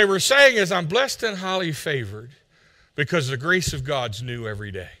 What they were saying is, I'm blessed and highly favored because the grace of God's new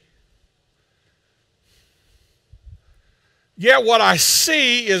every day. Yeah, what I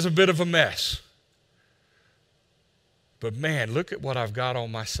see is a bit of a mess. But man, look at what I've got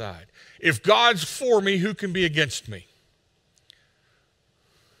on my side. If God's for me, who can be against me?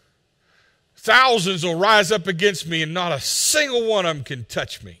 Thousands will rise up against me and not a single one of them can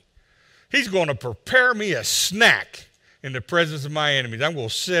touch me. He's going to prepare me a snack in the presence of my enemies. I'm going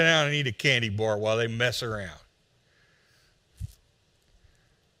to sit down and eat a candy bar while they mess around.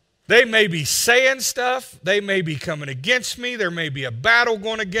 They may be saying stuff. They may be coming against me. There may be a battle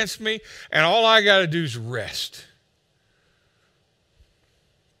going against me. And all I got to do is rest.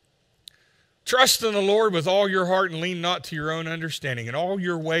 Trust in the Lord with all your heart and lean not to your own understanding. In all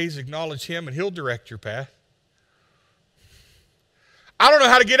your ways acknowledge him and he'll direct your path. I don't know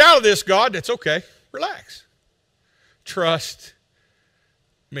how to get out of this, God. That's okay. Relax. Trust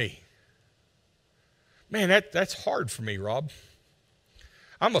Me. Man, that's hard for me, Rob.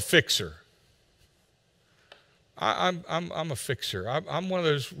 I'm a fixer. I'm a fixer. I'm one of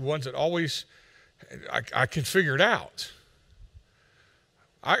those ones that always I can figure it out.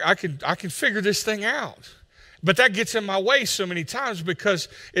 I can figure this thing out. But that gets in my way so many times because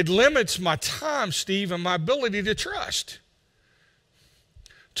it limits my time, Steve, and my ability to trust.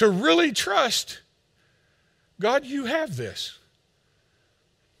 To really trust, God, you have this.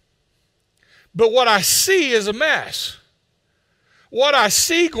 But what I see is a mess. What I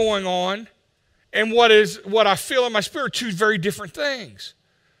see going on and what I feel in my spirit, two very different things.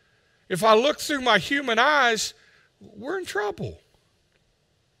 If I look through my human eyes, we're in trouble.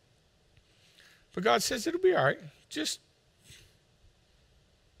 But God says it'll be all right. Just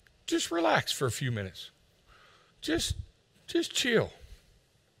relax for a few minutes. Just chill.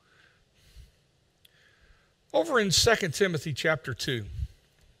 Over in 2 Timothy chapter 2,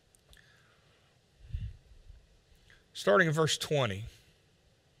 starting in verse 20.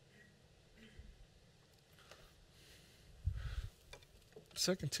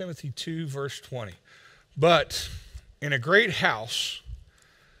 2 Timothy 2, verse 20. But in a great house,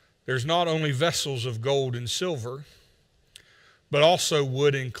 there's not only vessels of gold and silver, but also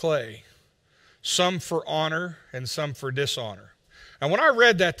wood and clay, some for honor and some for dishonor. And when I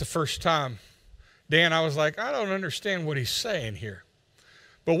read that the first time, Dan, I was like, I don't understand what he's saying here.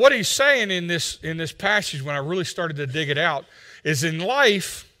 But what he's saying in this passage, when I really started to dig it out, is in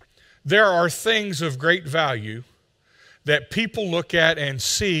life, there are things of great value that people look at and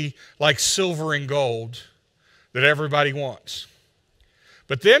see like silver and gold that everybody wants.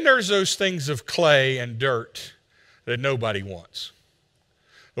 But then there's those things of clay and dirt that nobody wants.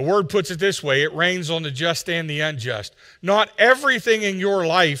 The word puts it this way: it rains on the just and the unjust. Not everything in your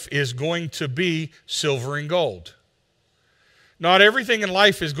life is going to be silver and gold. Not everything in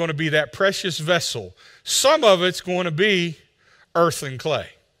life is going to be that precious vessel. Some of it's going to be earth and clay.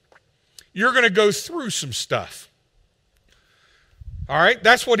 You're going to go through some stuff. All right,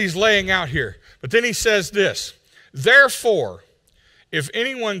 that's what he's laying out here. But then he says this: therefore, if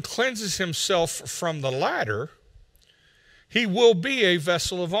anyone cleanses himself from the latter, he will be a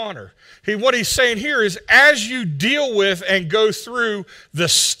vessel of honor. What he's saying here is, as you deal with and go through the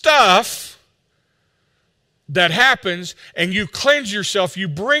stuff that happens and you cleanse yourself, you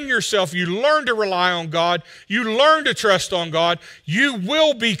bring yourself, you learn to rely on God, you learn to trust on God, you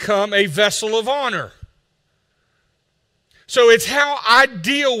will become a vessel of honor. So it's how I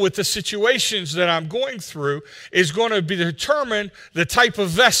deal with the situations that I'm going through is going to determine the type of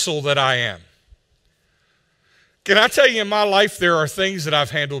vessel that I am. Can I tell you, in my life, there are things that I've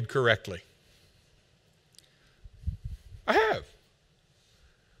handled correctly. I have.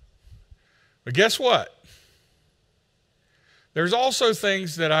 But guess what? There's also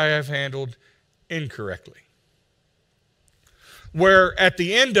things that I have handled incorrectly. Where at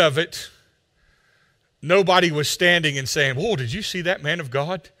the end of it, nobody was standing and saying, "Whoa, did you see that man of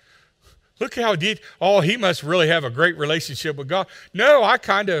God? Look how he did. Oh, he must really have a great relationship with God." No, I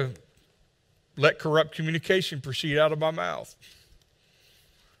kind of let corrupt communication proceed out of my mouth.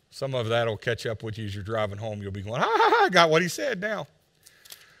 Some of that will catch up with you as you're driving home. You'll be going, I got what he said now.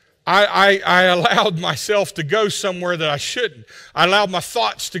 I allowed myself to go somewhere that I shouldn't. I allowed my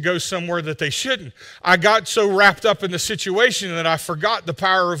thoughts to go somewhere that they shouldn't. I got so wrapped up in the situation that I forgot the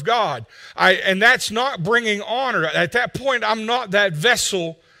power of God. And that's not bringing honor. At that point, I'm not that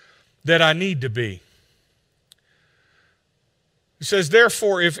vessel that I need to be. He says,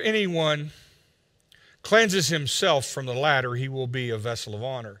 therefore, if anyone cleanses himself from the latter, he will be a vessel of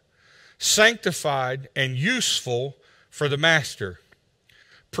honor, sanctified and useful for the master,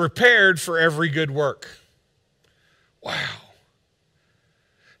 prepared for every good work. Wow.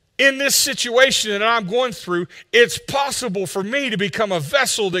 In this situation that I'm going through, it's possible for me to become a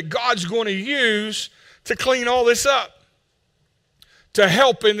vessel that God's going to use to clean all this up, to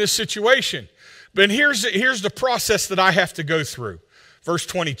help in this situation. But here's the process that I have to go through. Verse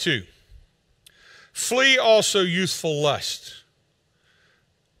 22. Flee also youthful lust,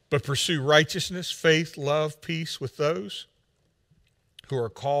 but pursue righteousness, faith, love, peace with those who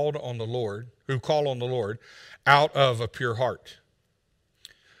call on the Lord out of a pure heart.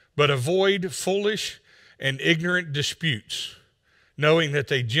 But avoid foolish and ignorant disputes, knowing that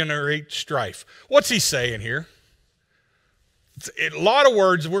they generate strife. What's he saying here? A lot of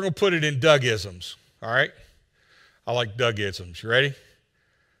words, we're going to put it in Dougisms, all right? I like Dougisms. You ready?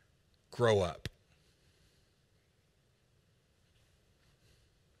 Grow up.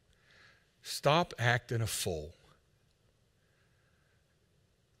 Stop acting a fool.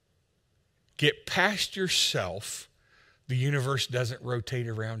 Get past yourself the universe doesn't rotate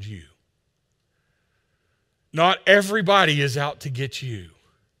around you. Not everybody is out to get you.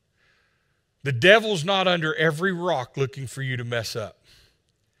 The devil's not under every rock looking for you to mess up.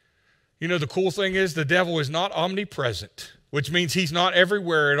 You know, the cool thing is the devil is not omnipresent, which means he's not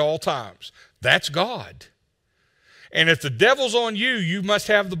everywhere at all times. That's God. And if the devil's on you, you must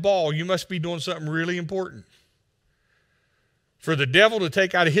have the ball. You must be doing something really important for the devil to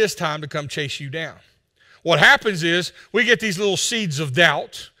take out of his time to come chase you down. What happens is we get these little seeds of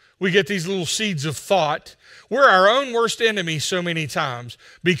doubt. We get these little seeds of thought. We're our own worst enemy so many times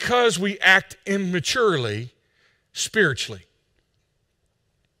because we act immaturely spiritually.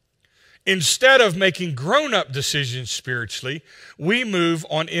 Instead of making grown-up decisions spiritually, we move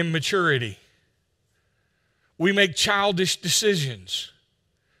on immaturity. We make childish decisions.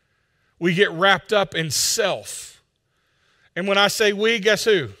 We get wrapped up in self. And when I say we, guess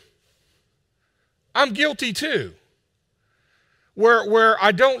who? I'm guilty too. Where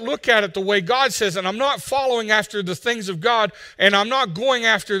I don't look at it the way God says, and I'm not following after the things of God, and I'm not going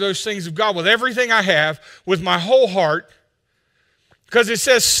after those things of God with everything I have, with my whole heart, because it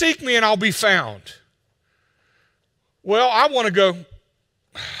says, seek me and I'll be found. Well, I want to go,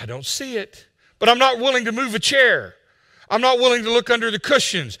 I don't see it, but I'm not willing to move a chair. I'm not willing to look under the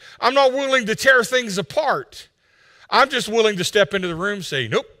cushions. I'm not willing to tear things apart. I'm just willing to step into the room and say,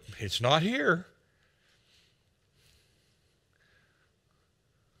 nope, it's not here.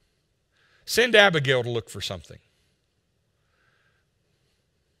 Send Abigail to look for something.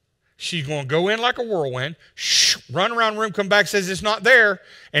 She's going to go in like a whirlwind, run around the room, come back, says it's not there,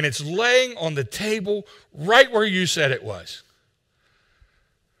 and it's laying on the table right where you said it was.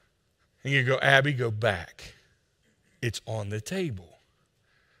 And you go, Abby, go back. It's on the table.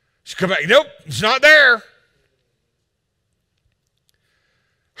 She come back, nope, it's not there.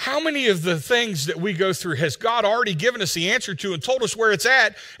 How many of the things that we go through has God already given us the answer to and told us where it's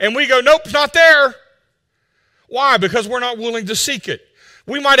at, and we go, nope, it's not there? Why? Because we're not willing to seek it.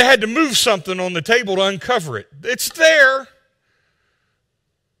 We might have had to move something on the table to uncover it. It's there.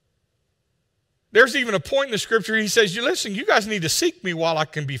 There's even a point in the scripture he says, listen, you guys need to seek me while I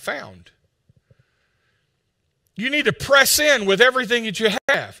can be found. You need to press in with everything that you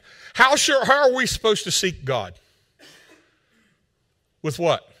have. How are we supposed to seek God? With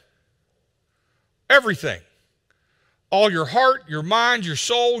what? Everything. All your heart, your mind, your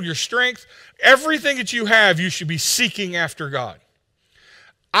soul, your strength, everything that you have, you should be seeking after God.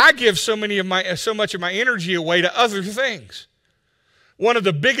 I give so much of my energy away to other things. One of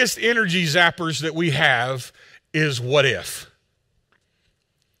the biggest energy zappers that we have is what if?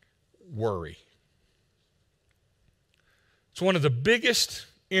 Worry. It's one of the biggest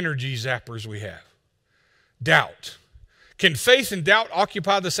energy zappers we have. Doubt. Can faith and doubt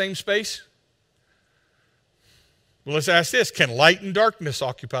occupy the same space? Well, let's ask this. Can light and darkness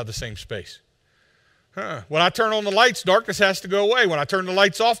occupy the same space? When I turn on the lights, darkness has to go away. When I turn the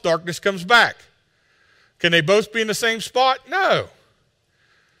lights off, darkness comes back. Can they both be in the same spot? No.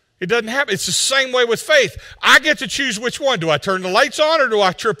 It doesn't happen. It's the same way with faith. I get to choose which one. Do I turn the lights on or do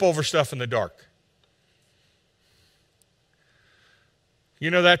I trip over stuff in the dark?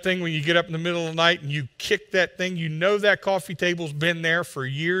 You know that thing when you get up in the middle of the night and you kick that thing, you know that coffee table's been there for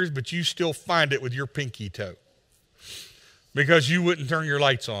years, but you still find it with your pinky toe because you wouldn't turn your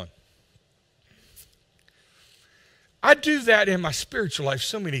lights on. I do that in my spiritual life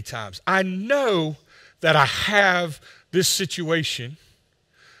so many times. I know that I have this situation,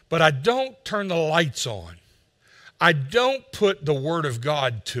 but I don't turn the lights on. I don't put the Word of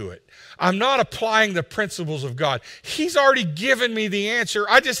God to it. I'm not applying the principles of God. He's already given me the answer.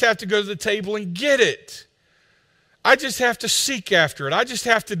 I just have to go to the table and get it. I just have to seek after it. I just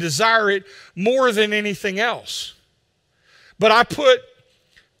have to desire it more than anything else. But I put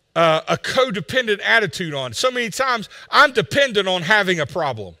a codependent attitude on. So many times I'm dependent on having a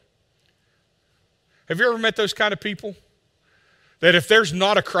problem. Have you ever met those kind of people? That if there's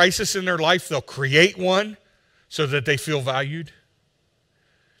not a crisis in their life, they'll create one so that they feel valued.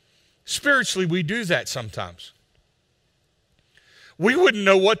 Spiritually, we do that sometimes. We wouldn't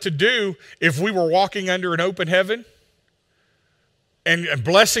know what to do if we were walking under an open heaven and a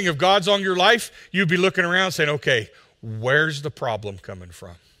blessing of God's on your life. You'd be looking around saying, okay, where's the problem coming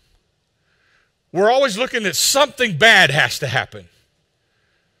from? We're always looking at something bad has to happen.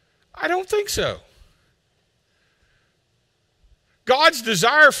 I don't think so. God's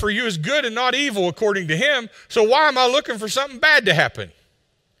desire for you is good and not evil according to him, so why am I looking for something bad to happen?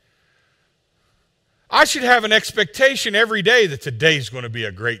 I should have an expectation every day that today's going to be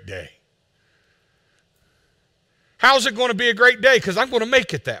a great day. How's it going to be a great day? Because I'm going to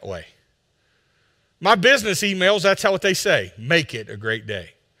make it that way. My business emails, that's how what they say. Make it a great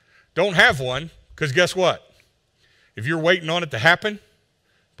day. Don't have one, because guess what? If you're waiting on it to happen,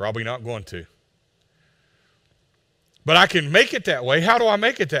 probably not going to. But I can make it that way. How do I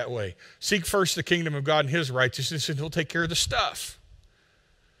make it that way? Seek first the kingdom of God and his righteousness, and he'll take care of the stuff.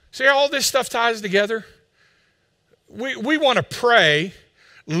 See how all this stuff ties together? We want to pray,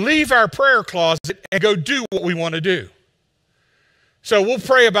 leave our prayer closet, and go do what we want to do. So we'll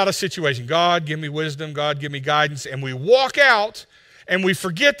pray about a situation. God, give me wisdom. God, give me guidance. And we walk out, and we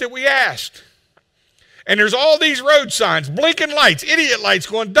forget that we asked. And there's all these road signs, blinking lights, idiot lights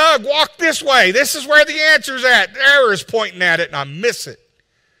going, Doug, walk this way. This is where the answer's at. The arrow is pointing at it, and I miss it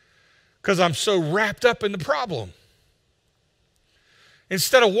because I'm so wrapped up in the problem.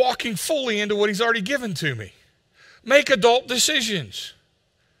 Instead of walking fully into what he's already given to me. Make adult decisions.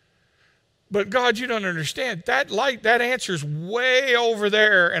 But God, you don't understand. That light, that answer's way over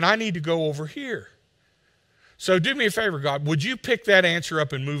there, and I need to go over here. So do me a favor, God. Would you pick that answer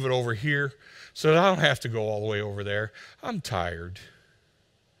up and move it over here so that I don't have to go all the way over there? I'm tired.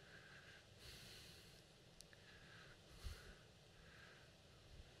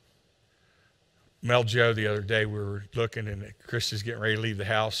 Mel Jo, the other day, we were looking, and Chris is getting ready to leave the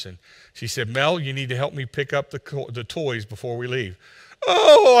house, and she said, Mel, you need to help me pick up the toys before we leave.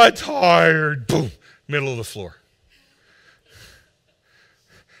 Oh, I'm tired. Boom, middle of the floor.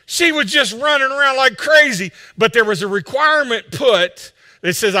 She was just running around like crazy, but there was a requirement put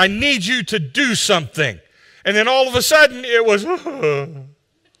that says, I need you to do something. And then all of a sudden, it was,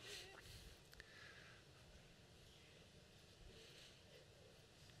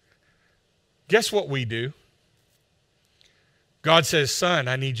 Guess what we do? God says, son,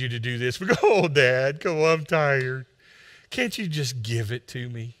 I need you to do this. We go, oh, Dad, come on, I'm tired. Can't you just give it to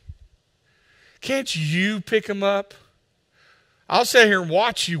me? Can't you pick them up? I'll sit here and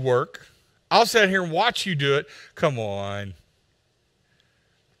watch you work. I'll sit here and watch you do it. Come on.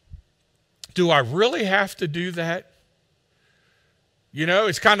 Do I really have to do that? You know,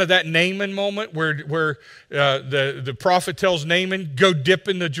 it's kind of that Naaman moment where the prophet tells Naaman, go dip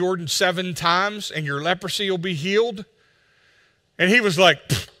in the Jordan 7 times and your leprosy will be healed. And he was like,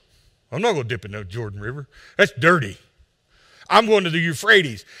 I'm not going to dip in the Jordan River. That's dirty. I'm going to the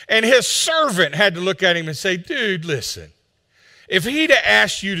Euphrates. And his servant had to look at him and say, dude, listen, if he'd have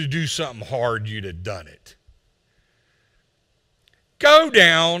asked you to do something hard, you'd have done it. Go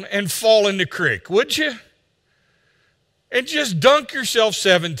down and fall in the creek, would you? And just dunk yourself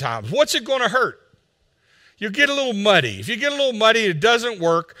 7 times. What's it going to hurt? You'll get a little muddy. If you get a little muddy, it doesn't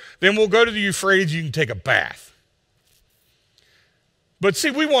work, then we'll go to the Euphrates, you can take a bath. But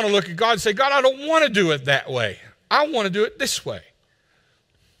see, we want to look at God and say, God, I don't want to do it that way. I want to do it this way.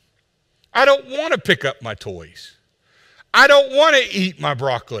 I don't want to pick up my toys. I don't want to eat my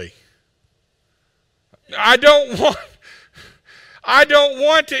broccoli. I don't want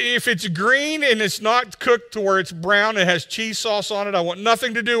to, if it's green and it's not cooked to where it's brown and has cheese sauce on it, I want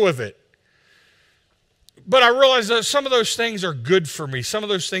nothing to do with it. But I realize that some of those things are good for me. Some of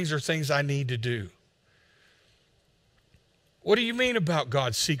those things are things I need to do. What do you mean about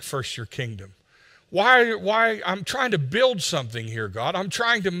God, seek first your kingdom? Why? I'm trying to build something here, God. I'm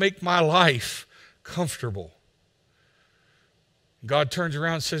trying to make my life comfortable. God turns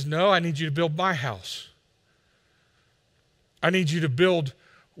around and says, no, I need you to build my house. I need you to build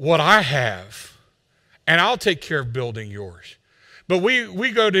what I have, and I'll take care of building yours. But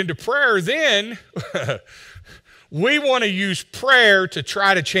we go into prayer then. We want to use prayer to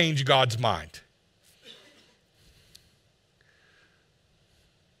try to change God's mind.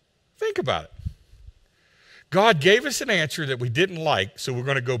 Think about it. God gave us an answer that we didn't like, so we're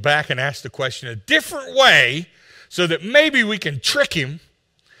going to go back and ask the question a different way so that maybe we can trick him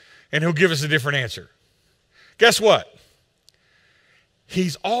and he'll give us a different answer. Guess what?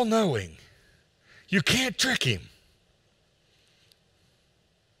 He's all-knowing. You can't trick him.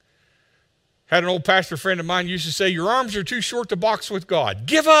 Had an old pastor friend of mine used to say, your arms are too short to box with God.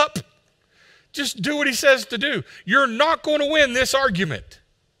 Give up. Just do what he says to do. You're not going to win this argument.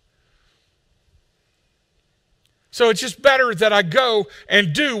 So it's just better that I go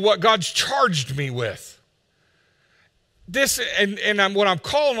and do what God's charged me with. This, and when I'm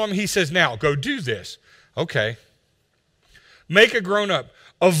calling him, he says, now, go do this. Okay. Make a grown up.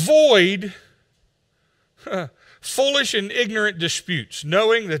 Avoid foolish and ignorant disputes,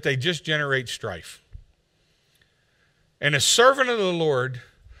 knowing that they just generate strife. And a servant of the Lord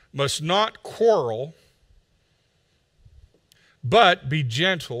must not quarrel, but be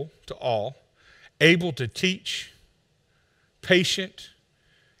gentle to all, able to teach, patient,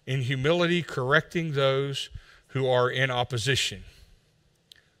 in humility, correcting those who are in opposition.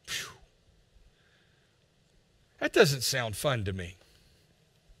 Whew. That doesn't sound fun to me.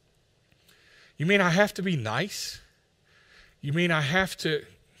 You mean I have to be nice? You mean I have to,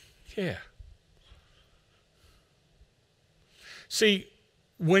 yeah. See,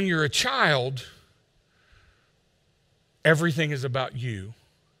 when you're a child, everything is about you.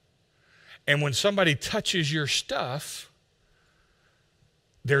 And when somebody touches your stuff,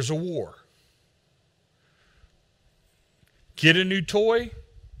 there's a war. Get a new toy,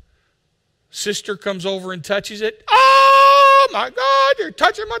 sister comes over and touches it. Oh my God, you're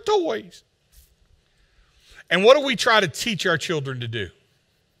touching my toys. And what do we try to teach our children to do?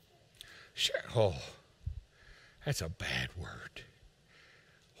 Share. Oh, that's a bad word.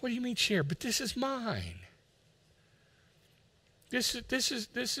 What do you mean share? But this is mine. This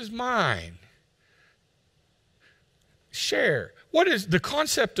is mine. Share. What is the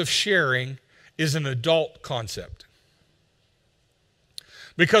concept of sharing? Is an adult concept.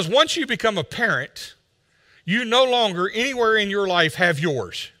 Because once you become a parent, you no longer anywhere in your life have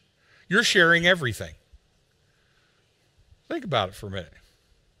yours. You're sharing everything. Think about it for a minute.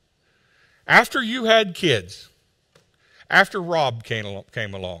 After you had kids, after Rob came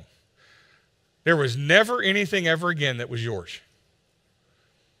along, there was never anything ever again that was yours.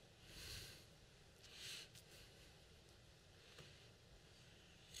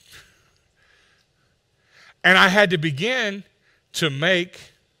 And I had to begin to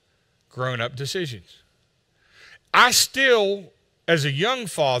make grown-up decisions. I still, as a young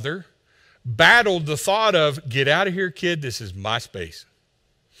father, battled the thought of, get out of here, kid, this is my space.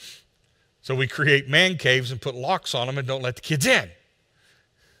 So we create man caves and put locks on them and don't let the kids in.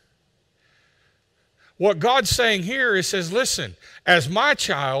 What God's saying here is, says, listen, as my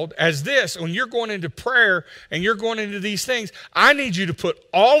child, as this, when you're going into prayer and you're going into these things, I need you to put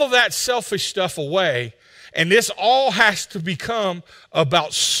all of that selfish stuff away, and this all has to become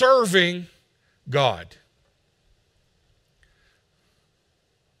about serving God.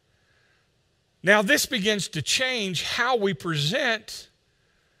 Now, this begins to change how we present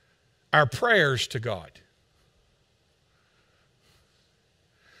our prayers to God.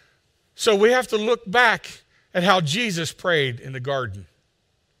 So we have to look back at how Jesus prayed in the garden.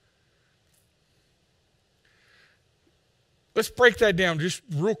 Let's break that down just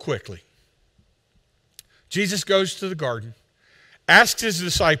real quickly. Jesus goes to the garden, asks his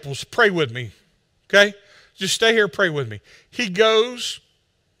disciples, pray with me, okay? Just stay here, pray with me. He goes,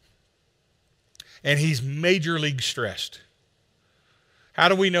 and he's major league stressed. How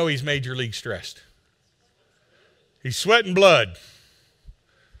do we know he's major league stressed? He's sweating blood.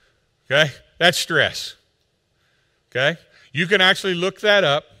 Okay? That's stress. Okay? You can actually look that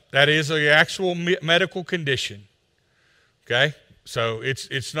up. That is an actual medical condition. Okay? So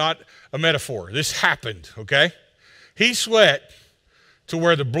it's not a metaphor. This happened, okay? He sweat to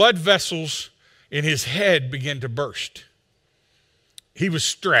where the blood vessels in his head began to burst. He was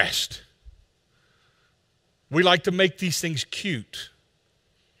stressed. We like to make these things cute.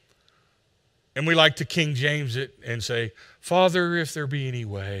 And we like to King James it and say, Father, if there be any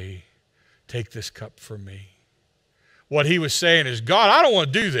way, take this cup from me. What he was saying is, God, I don't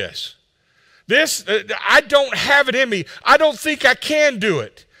want to do this. I don't have it in me. I don't think I can do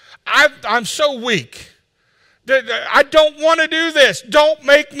it. I'm so weak. I don't want to do this. Don't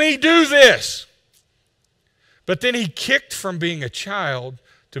make me do this. But then he kicked from being a child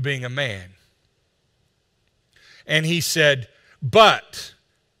to being a man. And he said, but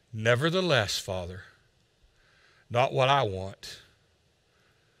nevertheless, Father, not what I want,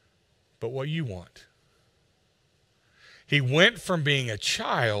 but what you want. He went from being a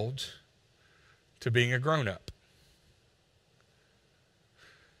child to being a grown-up.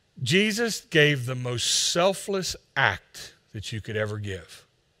 Jesus gave the most selfless act that you could ever give.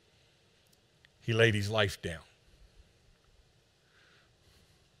 He laid his life down.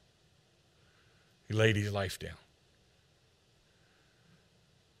 He laid his life down.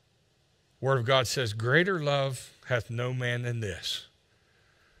 Word of God says, greater love hath no man than this,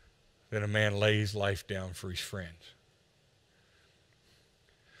 that a man lay his life down for his friends.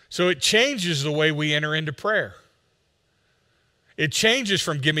 So it changes the way we enter into prayer. It changes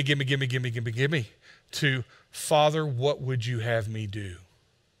from gimme, gimme, gimme, gimme, gimme, gimme to, Father, what would you have me do?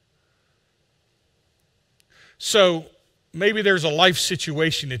 So maybe there's a life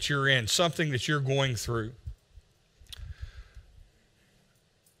situation that you're in, something that you're going through.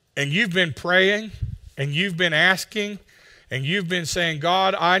 And you've been praying, and you've been asking, and you've been saying,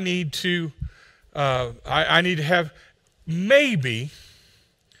 God, I need to have, maybe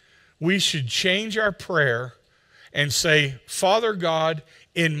we should change our prayer and say, Father God,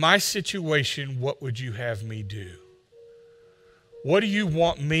 in my situation, what would you have me do? What do you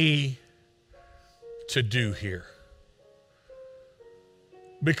want me to do here.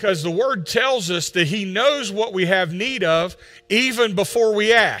 Because the Word tells us that He knows what we have need of even before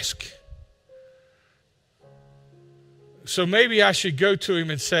we ask. So maybe I should go to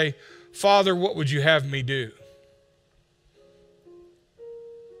Him and say, Father, what would you have me do?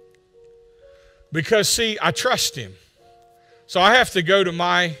 Because, see, I trust Him. So I have to go to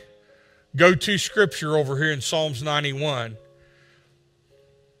my go-to scripture over here in Psalms 91.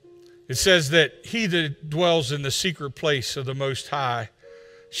 It says that he that dwells in the secret place of the Most High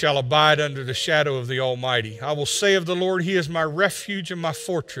shall abide under the shadow of the Almighty. I will say of the Lord, He is my refuge and my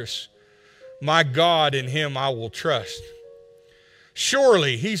fortress. My God, in Him I will trust.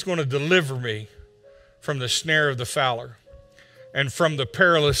 Surely He's going to deliver me from the snare of the fowler and from the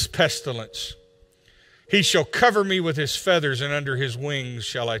perilous pestilence. He shall cover me with His feathers, and under His wings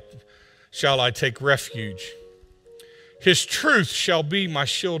shall I take refuge. His truth shall be my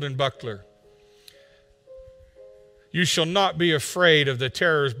shield and buckler. You shall not be afraid of the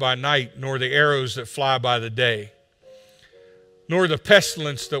terrors by night, nor the arrows that fly by the day, nor the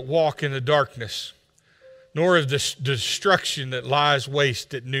pestilence that walk in the darkness, nor of the destruction that lies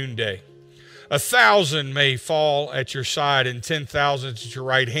waste at noonday. 1,000 may fall at your side and 10,000 at your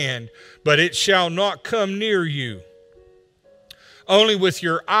right hand, but it shall not come near you. Only with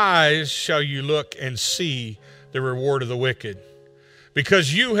your eyes shall you look and see the reward of the wicked.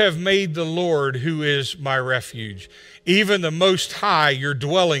 Because you have made the Lord, who is my refuge, even the Most High, your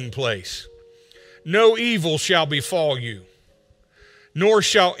dwelling place. No evil shall befall you, nor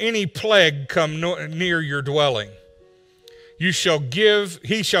shall any plague come near your dwelling. He shall give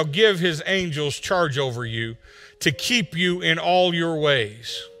His angels charge over you to keep you in all your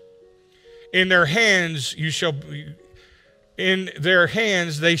ways. In their hands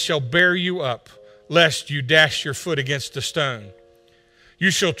they shall bear you up, lest you dash your foot against a stone. You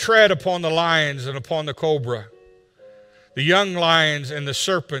shall tread upon the lions and upon the cobra. The young lions and the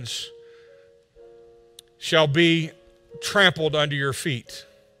serpents shall be trampled under your feet.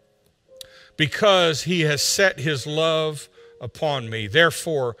 Because He has set His love upon me,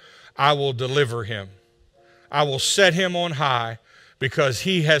 therefore I will deliver him. I will set him on high, because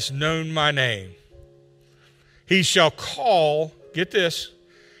He has known my name. He shall call, get this,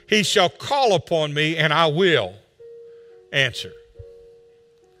 He shall call upon me, and I will answer.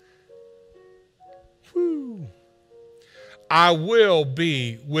 Whew. I will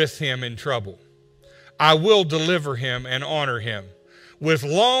be with him in trouble. I will deliver him and honor him. With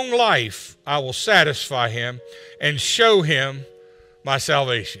long life I will satisfy him and show him my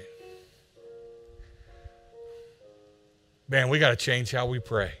salvation. Man, we got to change how we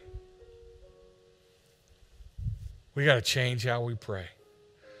pray. We got to change how we pray.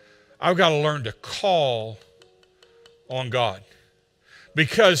 I've got to learn to call on God,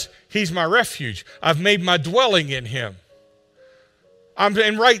 because He's my refuge. I've made my dwelling in Him. I'm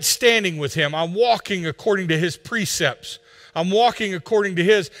in right standing with Him. I'm walking according to His precepts. I'm walking according to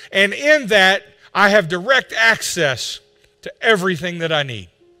His. And in that, I have direct access to everything that I need.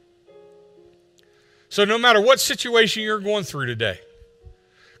 So no matter what situation you're going through today,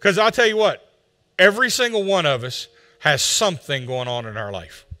 because I'll tell you what, every single one of us has something going on in our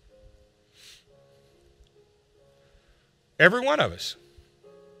life. Every one of us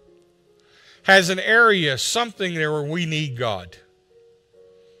has an area, something there where we need God.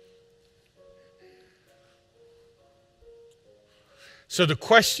 So the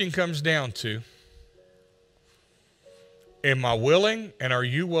question comes down to, am I willing, and are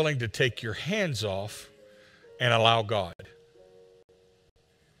you willing to take your hands off and allow God?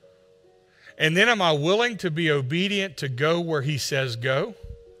 And then am I willing to be obedient to go where He says go,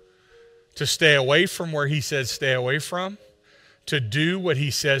 to stay away from where He says stay away from, to do what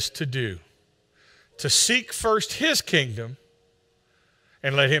He says to do, to seek first His kingdom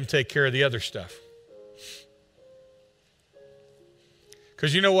and let Him take care of the other stuff?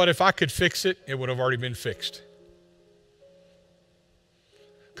 Because you know what? If I could fix it, it would have already been fixed.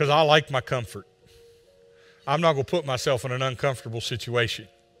 Because I like my comfort. I'm not going to put myself in an uncomfortable situation.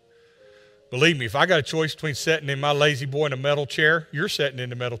 Believe me, if I got a choice between sitting in my lazy boy in a metal chair, you're sitting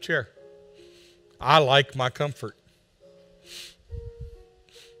in the metal chair. I like my comfort.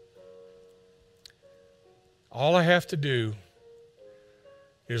 All I have to do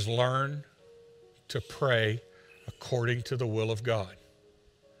is learn to pray according to the will of God.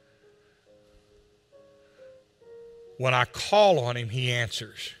 When I call on Him, He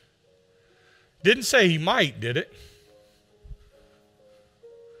answers. Didn't say He might, did it?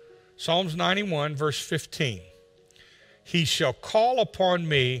 Psalms 91, verse 15. He shall call upon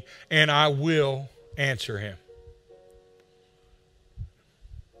me, and I will answer him.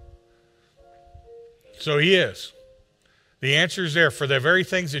 So he is. The answer is there for the very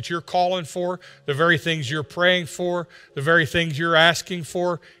things that you're calling for, the very things you're praying for, the very things you're asking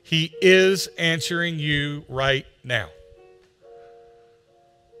for. He is answering you right now.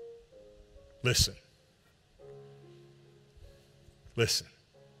 Listen. Listen.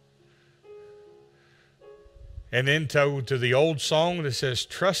 And then to the old song that says,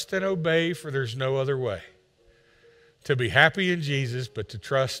 trust and obey, for there's no other way. To be happy in Jesus, but to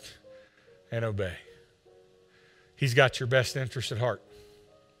trust and obey. He's got your best interest at heart.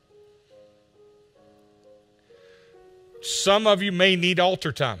 Some of you may need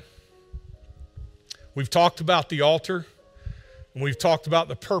altar time. We've talked about the altar, and we've talked about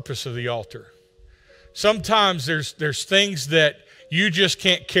the purpose of the altar. Sometimes there's things that you just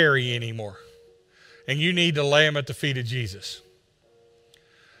can't carry anymore, and you need to lay them at the feet of Jesus.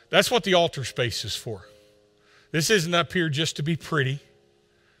 That's what the altar space is for. This isn't up here just to be pretty.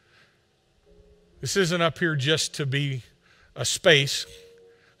 This isn't up here just to be a space.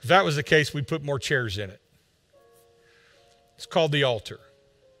 If that was the case, we'd put more chairs in it. It's called the altar.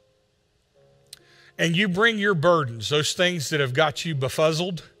 And you bring your burdens, those things that have got you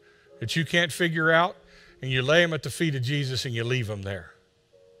befuzzled, that you can't figure out, and you lay them at the feet of Jesus and you leave them there.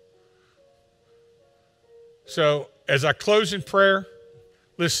 So as I close in prayer,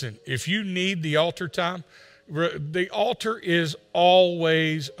 listen, if you need the altar time, the altar is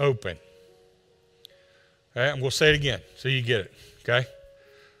always open. Okay, and we'll say it again so you get it, okay?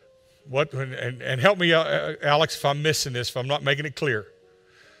 And help me, Alex, if I'm missing this, if I'm not making it clear.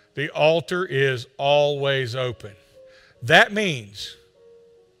 The altar is always open. That means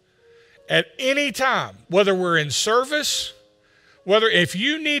at any time, whether we're in service, whether if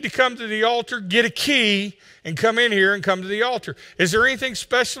you need to come to the altar, get a key and come in here and come to the altar. Is there anything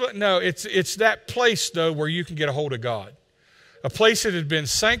special? No, it's that place, though, where you can get a hold of God. A place that had been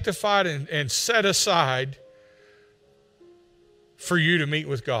sanctified and set aside for you to meet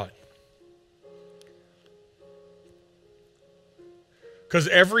with God. Because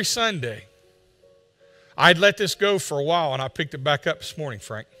every Sunday, I'd let this go for a while, and I picked it back up this morning,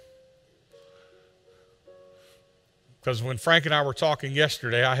 Frank. Because when Frank and I were talking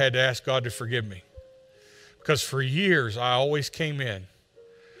yesterday, I had to ask God to forgive me. Because for years, I always came in,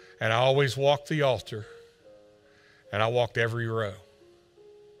 and I always walked the altar, and I walked every row.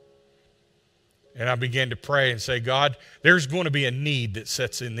 And I began to pray and say, God, there's going to be a need that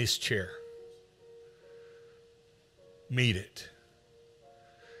sits in this chair. Meet it.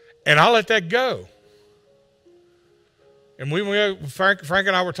 And I let that go. And when Frank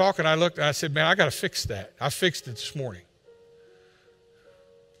and I were talking, I looked and I said, man, I got to fix that. I fixed it this morning.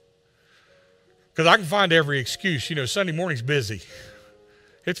 Because I can find every excuse. You know, Sunday morning's busy.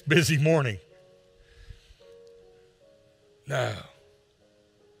 It's busy morning. No.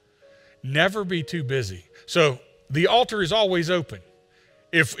 Never be too busy. So the altar is always open.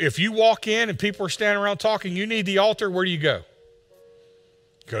 If you walk in and people are standing around talking, you need the altar, where do you go?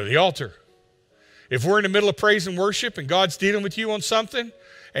 Go to the altar. If we're in the middle of praise and worship and God's dealing with you on something,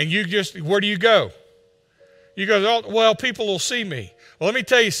 and where do you go? You go, well, people will see me. Well, let me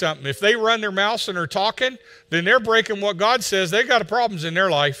tell you something. If they run their mouths and are talking, then they're breaking what God says. They've got problems in their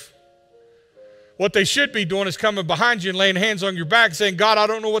life. What they should be doing is coming behind you and laying hands on your back and saying, God, I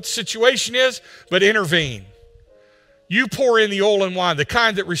don't know what the situation is, but intervene. You pour in the oil and wine, the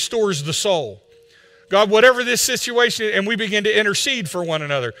kind that restores the soul. God, whatever this situation is, and we begin to intercede for one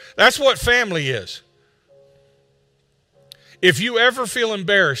another. That's what family is. If you ever feel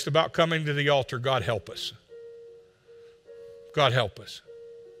embarrassed about coming to the altar, God help us. God help us.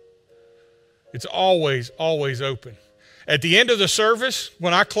 It's always, always open. At the end of the service,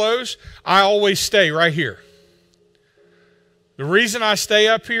 when I close, I always stay right here. The reason I stay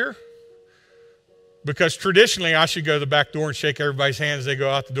up here, because traditionally I should go to the back door and shake everybody's hands. They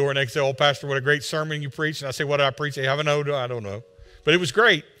go out the door and they say, oh, Pastor, what a great sermon you preached. And I say, what did I preach? They haven't known. I don't know. But it was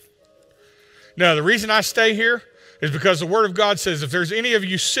great. No, the reason I stay here is because the Word of God says, if there's any of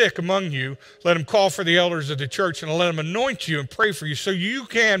you sick among you, let them call for the elders of the church and let them anoint you and pray for you so you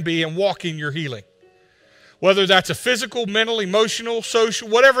can be and walk in your healing. Whether that's a physical, mental, emotional, social,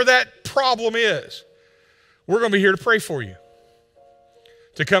 whatever that problem is, we're going to be here to pray for you,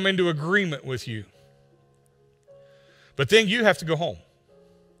 to come into agreement with you. But then you have to go home.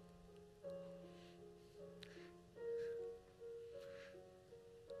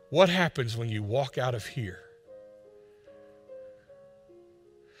 What happens when you walk out of here?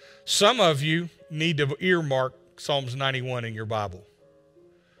 Some of you need to earmark Psalms 91 in your Bible,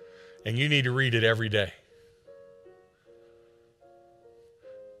 and you need to read it every day.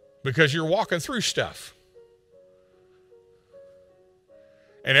 Because you're walking through stuff.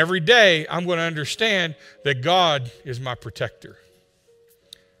 And every day, I'm going to understand that God is my protector.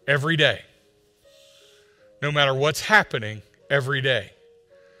 Every day. No matter what's happening, every day,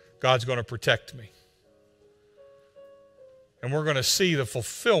 God's going to protect me. And we're going to see the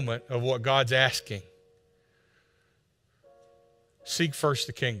fulfillment of what God's asking. Seek first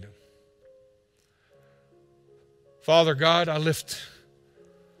the kingdom. Father God, I lift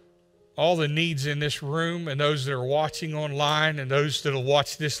all the needs in this room and those that are watching online and those that will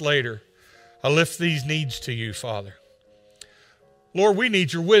watch this later. I lift these needs to you, Father. Lord, we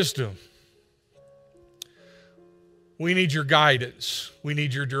need your wisdom. We need your guidance. We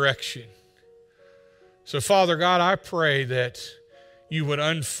need your direction. So, Father God, I pray that you would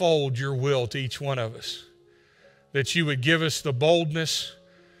unfold your will to each one of us, that you would give us the boldness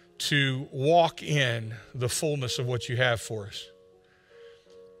to walk in the fullness of what you have for us.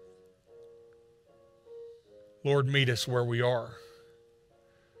 Lord, meet us where we are.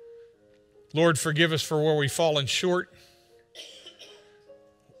 Lord, forgive us for where we've fallen short,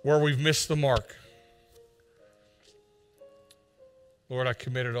 where we've missed the mark. Lord, I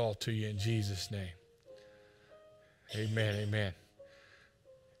commit it all to you in Jesus' name. Amen, amen.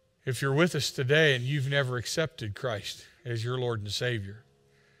 If you're with us today and you've never accepted Christ as your Lord and Savior,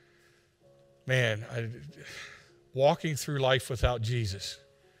 man, walking through life without Jesus,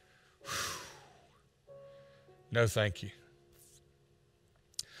 no thank you.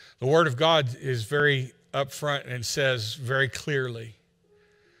 The Word of God is very upfront and says very clearly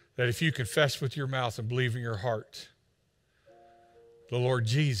that if you confess with your mouth and believe in your heart the Lord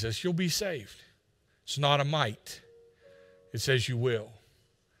Jesus, you'll be saved. It's not a might. It says you will.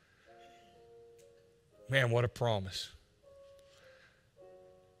 Man, what a promise.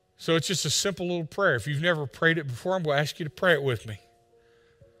 So it's just a simple little prayer. If you've never prayed it before, I'm going to ask you to pray it with me.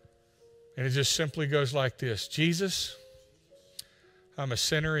 And it just simply goes like this. Jesus, I'm a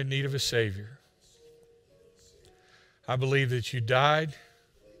sinner in need of a Savior. I believe that you died,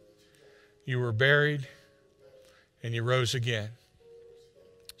 you were buried, and you rose again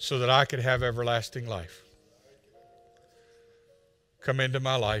so that I could have everlasting life. Come into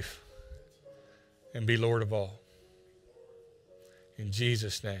my life and be Lord of all. In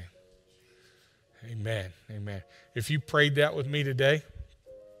Jesus' name. Amen. Amen. If you prayed that with me today,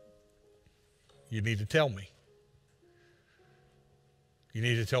 you need to tell me. You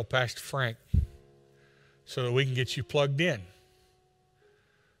need to tell Pastor Frank so that we can get you plugged in,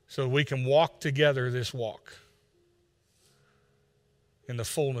 so that we can walk together this walk in the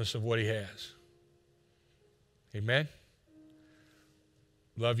fullness of what he has. Amen.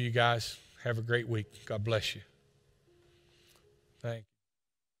 Love you guys. Have a great week. God bless you. Thanks.